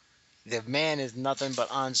 The man is nothing but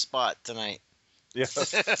on spot tonight. Yeah.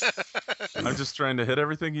 I'm just trying to hit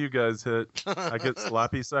everything you guys hit. I get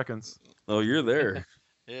sloppy seconds. Oh, you're there.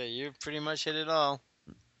 Yeah, you pretty much hit it all.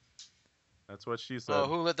 That's what she said. Oh,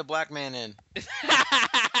 who let the black man in?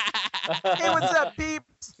 Hey, what's up,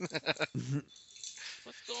 peeps?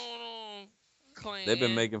 What's going on, Clan? They've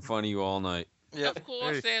been making fun of you all night. Yep. Of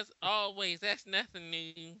course, Hey. as always, that's nothing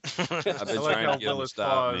new. I've I been like trying how to get them to Willis stop,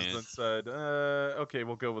 paused man. and said, okay,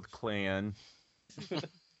 we'll go with Clan.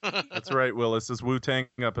 That's right, Willis. Is Wu-Tang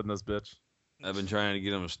up in this bitch? I've been trying to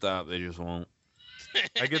get them to stop. They just won't.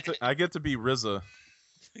 I get to be RZA.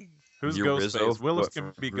 Who's You're Ghostface? Rizzo? Willis What, can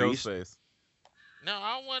from be Grease? Ghostface. No,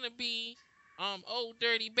 I want to be old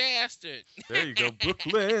dirty bastard. There you go.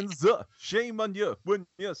 Brooklyn's up. Shame on you when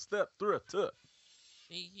you step through it.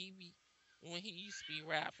 He be, when he used to be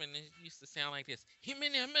rapping, it used to sound like this. Him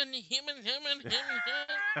and him and him and him and him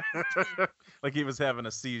and him. Like he was having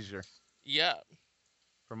a seizure Yep.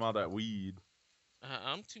 from all that weed.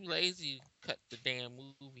 I'm too lazy to cut the damn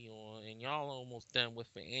movie on, and y'all almost done with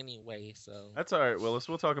it anyway, so. That's all right, Willis.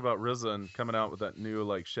 We'll talk about RZA and coming out with that new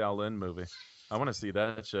like Shaolin movie. I want to see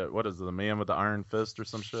that shit. What is it, the Man with the Iron Fist or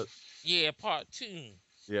some shit? Yeah, part 2.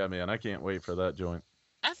 Yeah, man, I can't wait for that joint.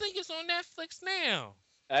 I think it's on Netflix now.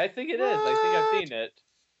 I think it is. I think I've seen it.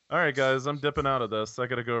 All right, guys, I'm dipping out of this. I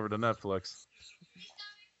gotta go over to Netflix.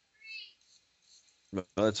 But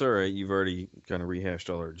that's all right. You've already kind of rehashed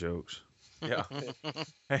all our jokes. Yeah.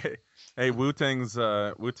 Hey, Wu-Tang's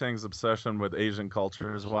obsession with Asian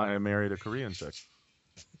culture is why I married a Korean chick.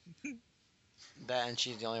 That and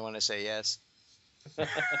she's the only one to say yes.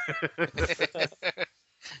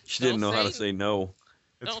 She didn't know Don't how to say- say no.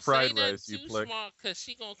 It's Don't fried say nothing rice, you too plick. smart, cause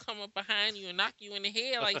she gonna come up behind you and knock you in the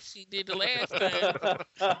head like she did the last time.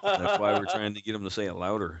 That's why we're trying to get them to say it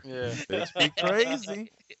louder. Yeah. Bitch be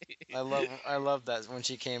crazy. I love that when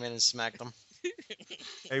she came in and smacked him.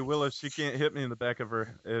 Hey Willis, she can't hit me in the back of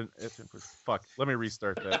her. Fuck. Let me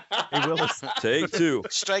restart that. Hey Willis, Take two.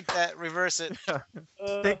 Strike that. Reverse it.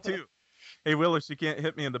 take two. Hey Willis, she can't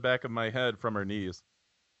hit me in the back of my head from her knees.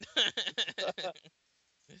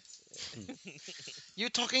 You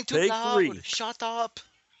talking too Take loud. three. Shut up.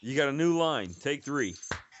 You got a new line. Take three.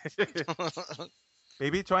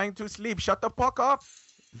 Baby trying to sleep. Shut the fuck up.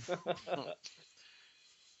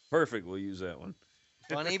 Perfect. We'll use that one.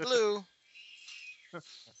 Bunny Blue.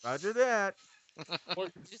 Roger that.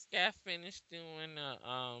 Just got finished doing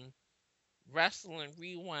a wrestling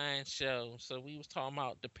rewind show, so we was talking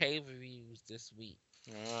about the pay-per-views this week.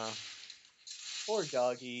 Poor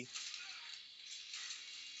doggy.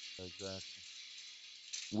 Exactly.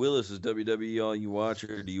 Willis, is WWE all you watch,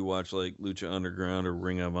 or do you watch like Lucha Underground or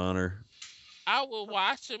Ring of Honor? I would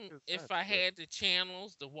watch them Is if that I shit? had the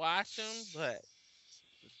channels to watch them, but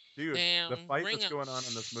Dude, the Damn, fight Ring that's of- going on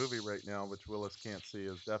in this movie right now, which Willis can't see,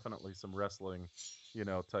 is definitely some wrestling,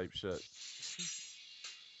 type shit.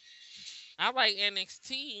 I like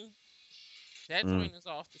NXT. That Mm. joint is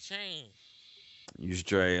off the chain. You should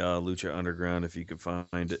try Lucha Underground if you could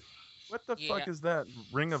find it. What the Yeah. fuck is that?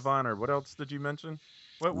 Ring of Honor. What else did you mention?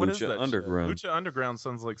 What is Lucha that Underground. shit? Lucha Underground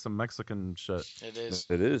sounds like some Mexican shit. It is.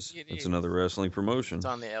 It is. It It's is. another wrestling promotion. It's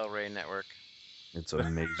on the El Rey network. It's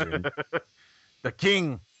amazing. The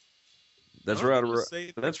King. That's I don't know, Robert.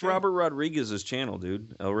 say the That's King. Robert Rodriguez's channel,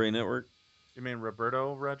 dude. El Rey Network. You mean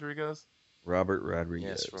Roberto Rodriguez? Robert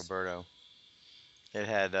Rodriguez. Yes, Roberto. It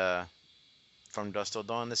had From Dusk Till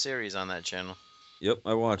Dawn, the series on that channel. Yep,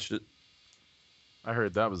 I watched it. I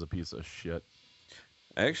heard that was a piece of shit.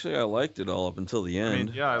 Actually, I liked it all up until the I end.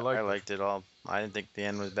 mean, yeah, I like. I liked it all. I didn't think the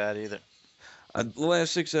end was bad either. The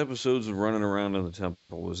last 6 episodes of running around in the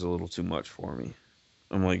temple was a little too much for me.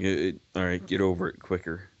 I'm like, all right, get over it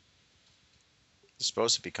quicker. It's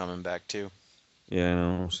supposed to be coming back too. Yeah, I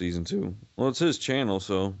know, season 2. Well, it's his channel,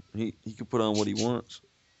 so he can put on what he wants.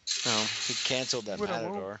 No, he canceled that What a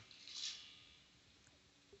Matador.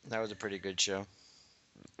 That was a pretty good show.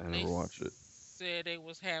 I never watched it. Said they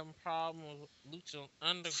was having problems with Lucha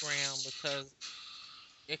Underground because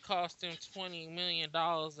it cost them $20 million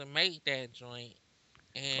to make that joint,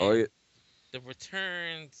 and Oh yeah, the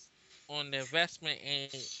returns on the investment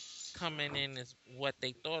ain't coming in as what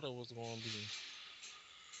they thought it was going to be.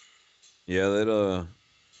 yeah. That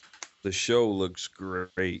the show looks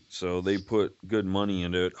great. So they put good money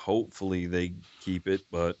into it. Hopefully they keep it,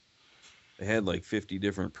 but they had like 50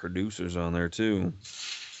 different producers on there too.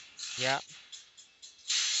 Yeah,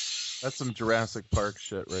 That's some Jurassic Park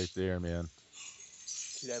shit right there, man.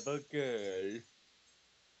 Never good.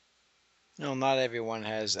 No, not everyone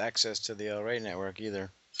has access to the El Rey network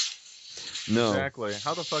either. No, Exactly.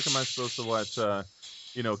 How the fuck am I supposed to watch,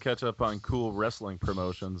 catch up on cool wrestling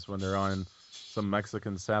promotions when they're on some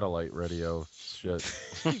Mexican satellite radio shit?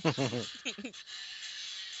 I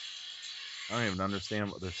don't even understand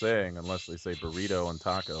what they're saying unless they say burrito and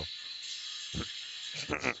taco.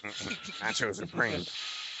 Nacho Supreme.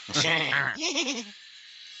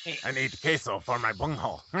 I need queso for my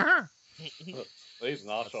bunghole. These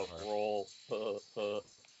nachos roll. that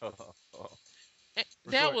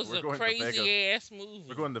going- was we're a going to crazy Vegas. ass movie.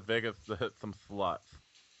 We're going to Vegas to hit some slots.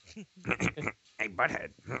 Hey, butthead.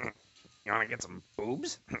 You want to get some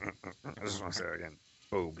boobs? I just want to say it again.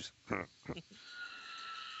 Boobs.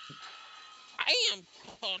 I am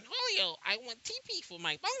Cornholio. I want TP for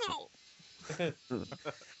my bunghole.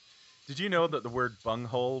 Did you know that the word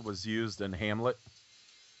bunghole was used in Hamlet?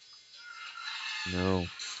 No.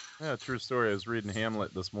 Yeah, true story. I was reading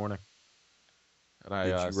Hamlet this morning. And I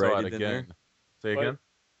Did you saw write it it in there? again. Say What? again?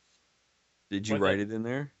 Did you Was write it- it in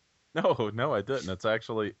there? No, I didn't. It's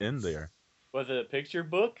actually in there. Was it a picture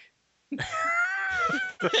book?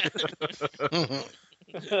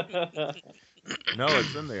 No,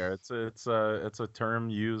 it's in there. It's a term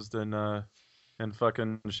used in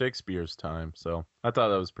fucking Shakespeare's time. So I thought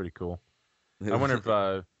that was pretty cool. I wonder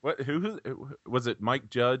if who was it? Mike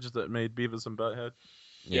Judge that made Beavis and Butthead?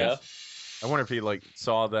 Yeah. I wonder if he like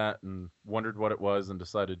saw that and wondered what it was and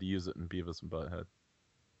decided to use it in Beavis and Butthead.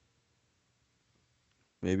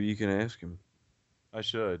 Maybe you can ask him. I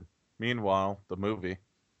should. Meanwhile, the movie,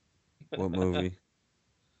 What movie?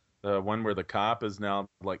 the one where the cop is now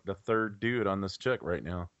like the third dude on this chick right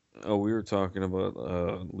now. Oh, we were talking about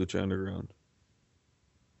Lucha Underground.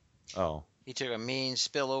 Oh, He took a mean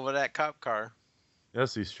spill over that cop car.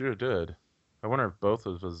 yes, he sure did. I wonder if both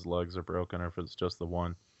of his legs are broken or if it's just the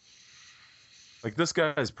one. Like this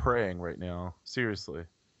guy's praying right now. Seriously.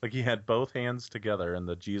 Like he had both hands together in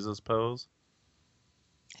the Jesus pose.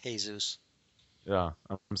 Jesus. Yeah,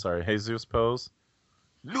 I'm sorry, Jesus pose.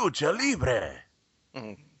 Lucha Libre.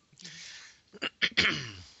 Mm.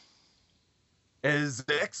 Es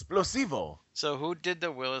explosivo. So who did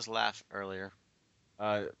the Willis laugh earlier?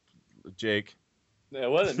 Jake. It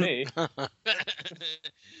wasn't me.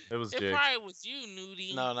 It was It Jake. probably was you,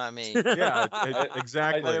 Nudie. No, not me. Yeah, But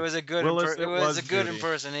exactly. it was a good. Willis, it was a good Nudie.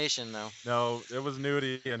 impersonation, though. No, it was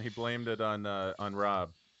Nudie, and he blamed it on Rob.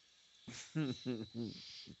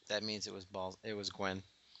 That means it was balls. It was Gwen.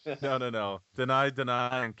 No. Deny,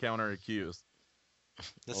 and counter accuse.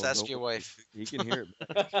 Let's Oh, ask no, your wife. He can hear it.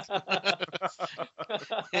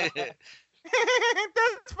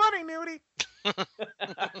 That's funny, Nudie.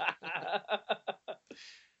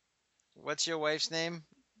 What's your wife's name?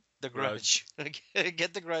 The Grudge.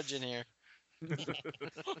 Get the Grudge in here.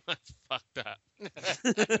 That's fucked up.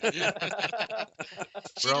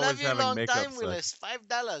 She We're always love you having long makeup time, sex. Willis.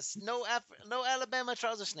 $5. No Alabama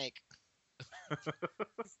trouser snake.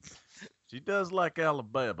 She does like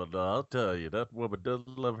Alabama, though. I'll tell you, that woman does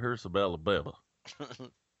love her some Alabama.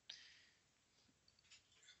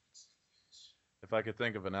 If I could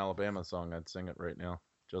think of an Alabama song, I'd sing it right now,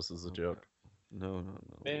 just as a joke. No.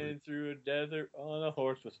 Been through a desert on a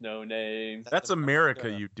horse with no name. That's America,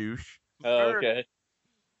 you douche. Oh, okay.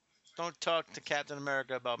 Don't talk to Captain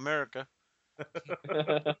America about America.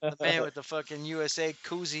 The man with the fucking USA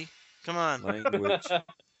koozie. Come on.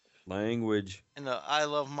 Language. And the I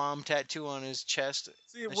love mom tattoo on his chest.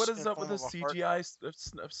 See, It's what in is the up with form this of a heart.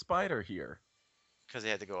 CGI spider here? Because they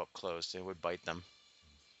had to go up close. It would bite them.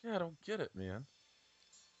 Yeah, I don't get it, man.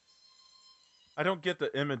 I don't get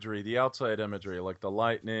the imagery, the outside imagery, like the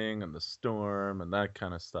lightning and the storm and that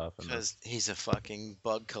kind of stuff. And Because he's a fucking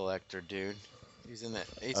bug collector, dude. He's in that.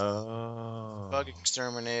 He's a oh, bug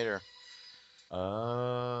exterminator.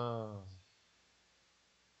 oh,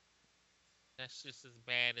 That's just as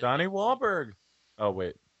bad as Donnie the Wahlberg. Oh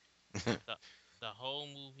wait, the whole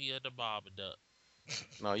movie of the Babadook.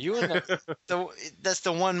 No, you and that's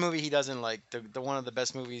the one movie he doesn't like. The one of the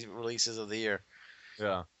best movies releases of the year.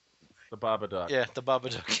 yeah, the Babadook. Yeah, the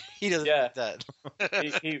Babadook. He doesn't Yeah. like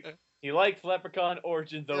that. He likes Leprechaun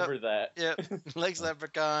Origins Yep. over that. Yep. He likes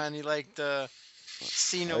Leprechaun. He liked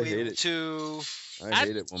See No I hate Evil it. 2. I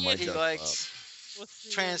hate it when my He duck likes What's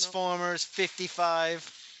the Transformers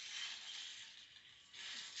 55.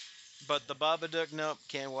 But the Babadook, nope,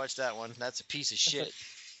 can't watch that one. That's a piece of shit.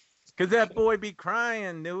 Cause that boy be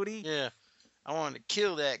crying, Nudie. Yeah. I wanted to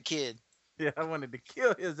kill that kid. Yeah, I wanted to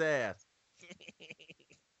kill his ass.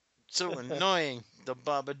 So annoying. The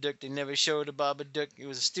Babadook. They never showed the Babadook. It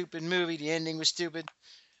was a stupid movie. The ending was stupid.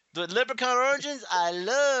 The Leprechaun Origins, I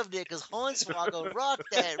loved it because Hornswoggle rocked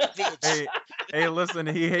that bitch. Hey, listen,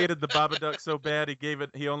 he hated the Babadook so bad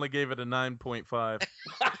he only gave it a 9.5.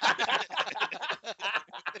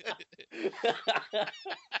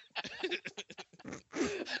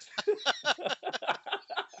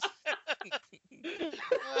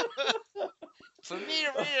 For me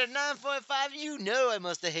to rate it a 9.5, you know I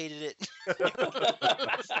must have hated it.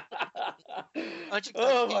 Aren't you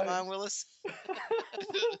Oh glad you came my- on, Willis?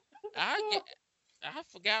 I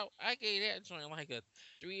forgot. I gave that joint like a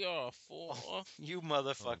 3 or a 4. You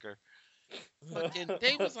motherfucker. Fucking,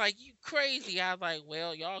 they was like, "You crazy?" I was like,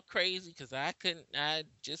 "Well, y'all crazy because I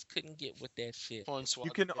just couldn't get with that shit." Hornswoggle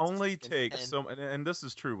You can gets a only fucking take 10. so, and this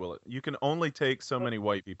is true, Will it? You can only take so many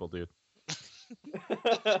white people, dude.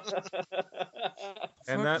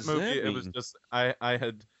 And that does movie, that it was mean? just I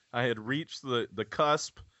had reached the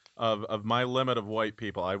cusp of my limit of white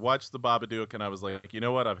people. I watched the Babadook and I was like, you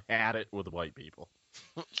know what? I've had it with white people.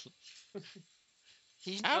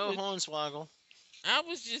 He's I no would- Hornswoggle. I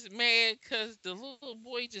was just mad because the little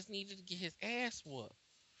boy just needed to get his ass whooped.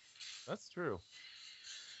 That's true.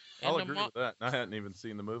 And I'll the agree mo- with that. I hadn't even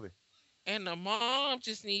seen the movie. And the mom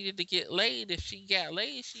just needed to get laid. If she got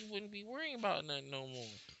laid, she wouldn't be worrying about nothing no more.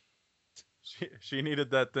 She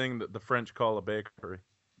needed that thing that the French call a bakery.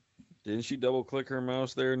 Didn't she double click her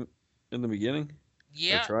mouse there in the beginning? Or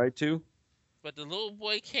Yeah, tried to? but the little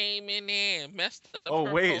boy came in there and messed up. Oh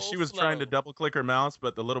her wait, whole she was trying to flow. double click her mouse,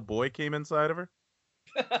 but the little boy came inside of her.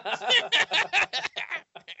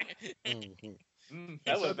 Mhm.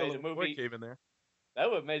 That would The have made the little boy movie. came in there. That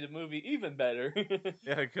would have made the movie even better.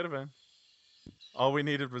 Yeah, it could have been. All we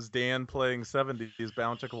needed was Dan playing 70s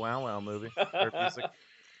Bound Chicka Wow Wow movie. Or music.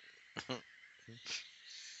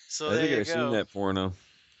 So I there think you I've seen go. that porno.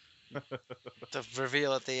 The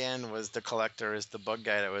reveal at the end was the collector is the bug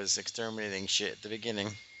guy that was exterminating shit at the beginning.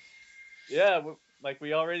 Yeah, like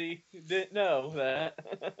we already didn't know that.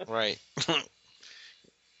 Right.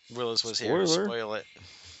 Willis was here to Spoiler. spoil it.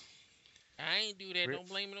 I ain't do that. Re- Don't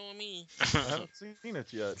blame it on me. I haven't seen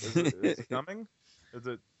it yet. Is it coming? Is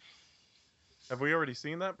it? Have we already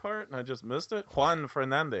seen that part and I just missed it? Juan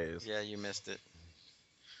Fernandez. Yeah, you missed it.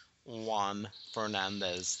 Juan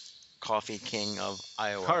Fernandez, Coffee King of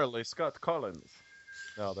Iowa. Carly Scott Collins.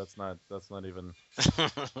 No, that's not even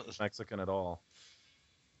Mexican at all.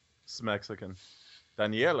 It's Mexican.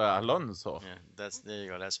 Daniela Alonso. Yeah, there you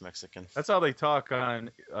go. That's Mexican, That's how they talk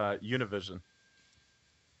on Univision.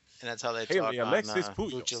 and that's how they Haley talk Alexis on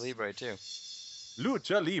Puyos. Lucha Libre too.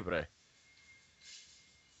 Lucha Libre.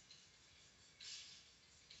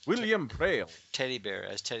 William Braille. Teddy Bear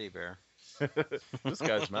as Teddy Bear. This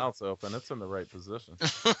guy's mouth's open. It's in the right position.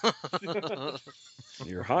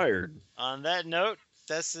 You're hired. On that note,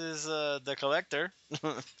 this is the Collector.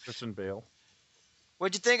 Christian Bale.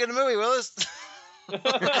 What'd you think of the movie, Willis?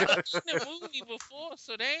 I've seen the movie before,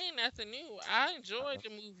 so they ain't nothing new. I enjoyed the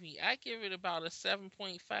movie. I give it about a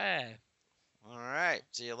 7.5. All right,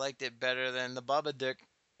 so you liked it better than the Babadook.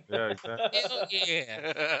 Yeah, exactly. Hell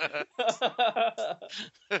yeah.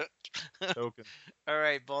 Token. All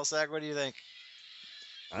right, Ballsack, what do you think?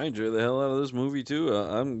 I enjoy the hell out of this movie too.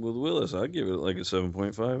 I'm with Willis. I give it like a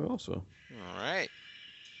 7.5 also. All right,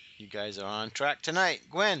 you guys are on track tonight.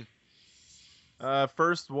 Gwen.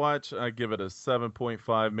 First watch, I give it a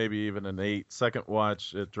 7.5, maybe even an 8. Second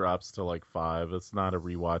watch, it drops to like 5. It's not a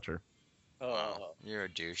rewatcher. Oh, You're a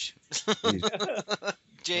douche. He's,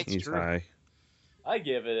 Jake. he's high. I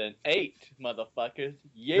give it an 8, motherfuckers.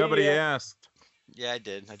 Yeah. Nobody asked. Yeah, I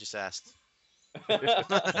did. I just asked.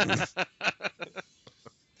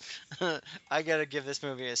 I gotta give this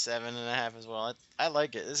movie a 7.5 as well. I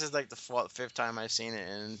like it. This is like the fifth time I've seen it,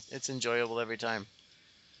 and it's enjoyable every time.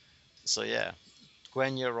 So yeah,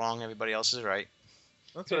 Gwen, you're wrong. Everybody else is right.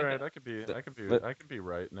 That's all right. I could be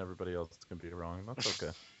right, and everybody else can be wrong. That's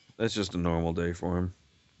okay. That's just a normal day for him.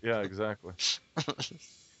 Yeah, exactly.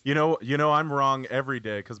 You know, I'm wrong every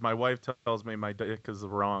day because my wife tells me my dick is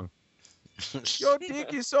wrong. Your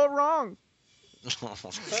dick is so wrong.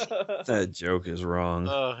 That joke is wrong.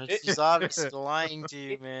 Oh, she's obviously lying to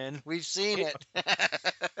you, man. We've seen it.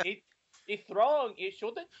 It's wrong. It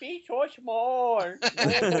shouldn't be so small.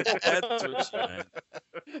 That's what's right.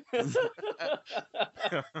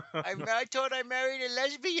 I thought I married a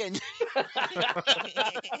lesbian. How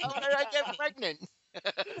did I get pregnant?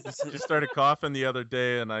 She started coughing the other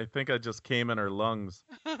day, and I think I just came in her lungs.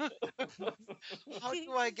 How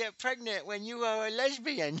do I get pregnant when you are a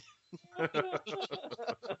lesbian?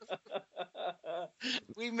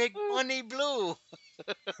 We make Bonnie Blue.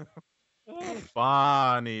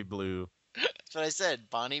 Bonnie Blue. That's what I said,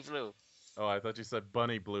 Bonnie Blue. Oh, I thought you said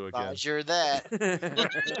Bunny Blue again. Roger that.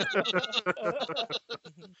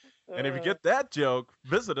 And if you get that joke,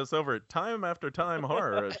 visit us over at Time After Time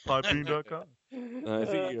Horror at podbean.com. I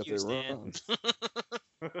think you got you, that Stan.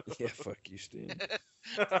 wrong. Yeah, fuck you, Stan.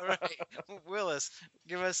 All right, Willis,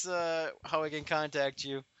 give us how we can contact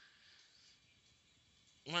you.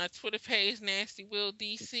 My Twitter page, Nasty Will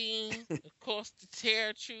DC. Of course, the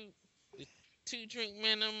Terror Troop, the 2 Drink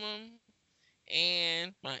Minimum,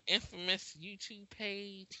 and my infamous YouTube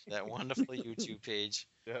page. That wonderful YouTube page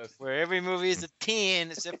Yes. where every movie is a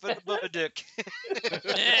 10 except for the Babadook.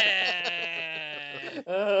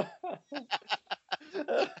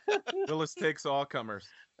 Willis takes all comers.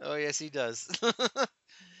 Oh yes, he does.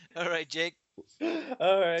 All right, Jake.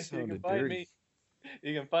 All right, you Sounded can find dirty. me.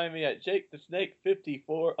 You can find me at Jake the Snake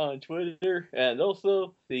 54 on Twitter, and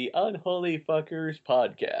also the Unholy Fuckers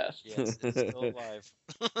podcast. Yes, it's still alive.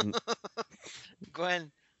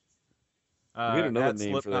 Gwen. We had another at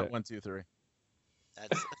name for Slipknot that. 1, 2, 3.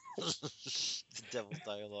 That's the devil's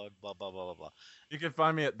dialogue. Blah blah blah blah blah. You can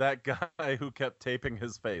find me at that guy who kept taping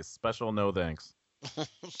his face. Special no thanks.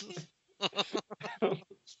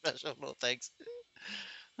 Special no thanks.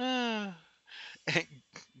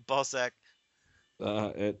 Ballsack.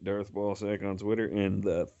 At Darth Ballsack on Twitter, and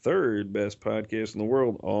the third best podcast in the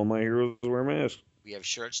world, All My Heroes Wear Masks. We have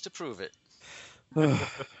shirts to prove it. All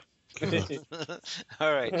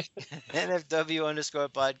right.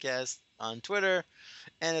 NFW_podcast on Twitter.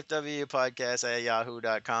 NFW podcast at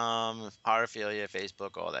yahoo.com. Horrorphilia,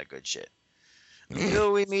 Facebook, all that good shit.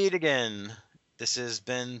 Until we meet again, this has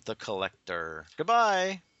been The Collector.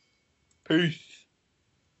 Goodbye. Peace.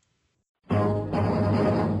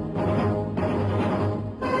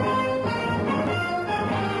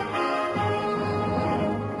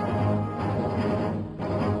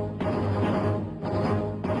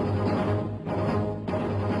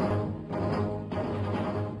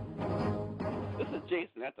 This is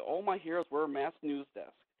Jason at the All My Heroes Wear Masks news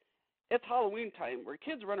desk. It's Halloween time, where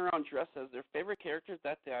kids run around dressed as their favorite characters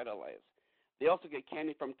that they idolize. They also get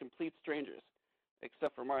candy from complete strangers,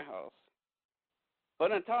 except for my house.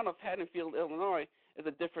 But in the town of Haddonfield, Illinois, is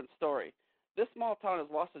a different story. This small town has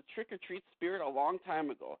lost its trick-or-treat spirit a long time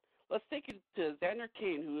ago. Let's take it to Xander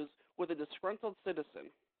Kane, who is with a disgruntled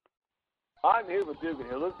citizen. I'm here with Dugan,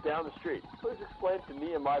 who lives down the street. Please explain to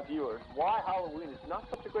me and my viewers why Halloween is not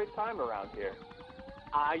such a great time around here.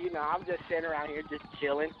 I'm just sitting around here just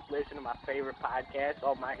chilling, listening to my favorite podcast,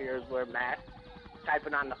 All My Heroes Wear Masks,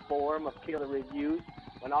 typing on the forum of killer reviews,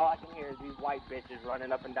 when all I can hear is these white bitches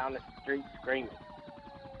running up and down the street screaming.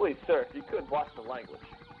 Please, sir, if you could watch the language.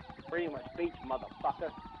 Freedom of speech,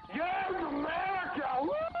 motherfucker. Yes, America!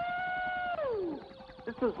 Woo!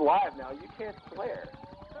 This is live now. You can't swear.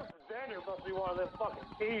 This Xander must be one of them fucking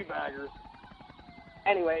teabaggers.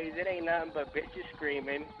 Anyways, it ain't nothing but bitches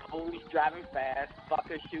screaming, police driving fast,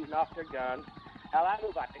 fuckers shooting off their guns. Hell, I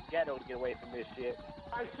moved out the ghetto to get away from this shit.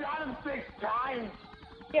 I shot him 6 times.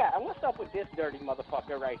 Yeah, and what's up with this dirty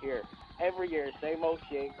motherfucker right here? Every year, same old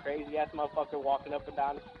shit, crazy-ass motherfucker walking up and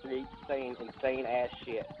down the street saying insane-ass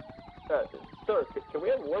shit. Sir, can we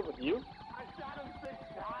have a word with you? I shot him 6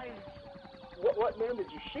 times. What man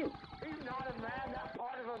did you shoot? He's not a man. That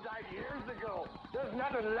part of him died years ago. There's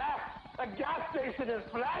nothing left. The gas station is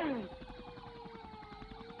flames.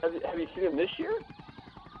 Have you seen him this year?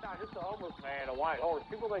 Nah, just a homeless man, a white horse.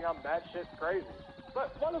 People think I'm batshit crazy.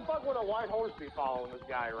 But what the fuck would a white horse be following this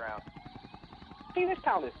guy around? See, this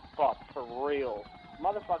town is fucked for real.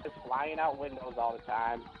 Motherfuckers flying out windows all the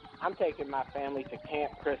time. I'm taking my family to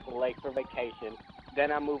Camp Crystal Lake for vacation.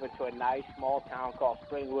 Then I'm moving to a nice small town called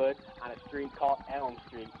Springwood on a street called Elm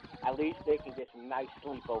Street. At least they can get some nice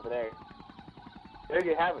sleep over there. There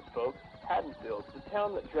you have it, folks. Haddonfield, the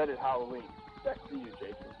town that dreaded Halloween. Back to you,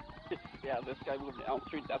 Jason. Yeah, this guy moved to Elm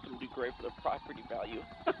Street. That's going to be great for the property value.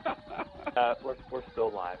 We're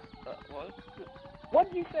still live. What? What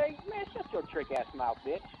did you say? Man, shut your trick-ass mouth,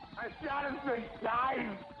 bitch. I shot him 6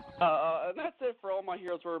 times. And that's it for All My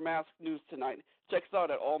Heroes Wear Masks news tonight. Check us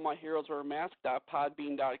out at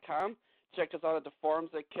allmyheroeswearmasks.podbean.com. Check us out at the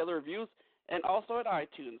forums at Killer Reviews and also at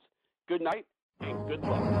iTunes. Good night and good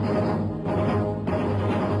luck.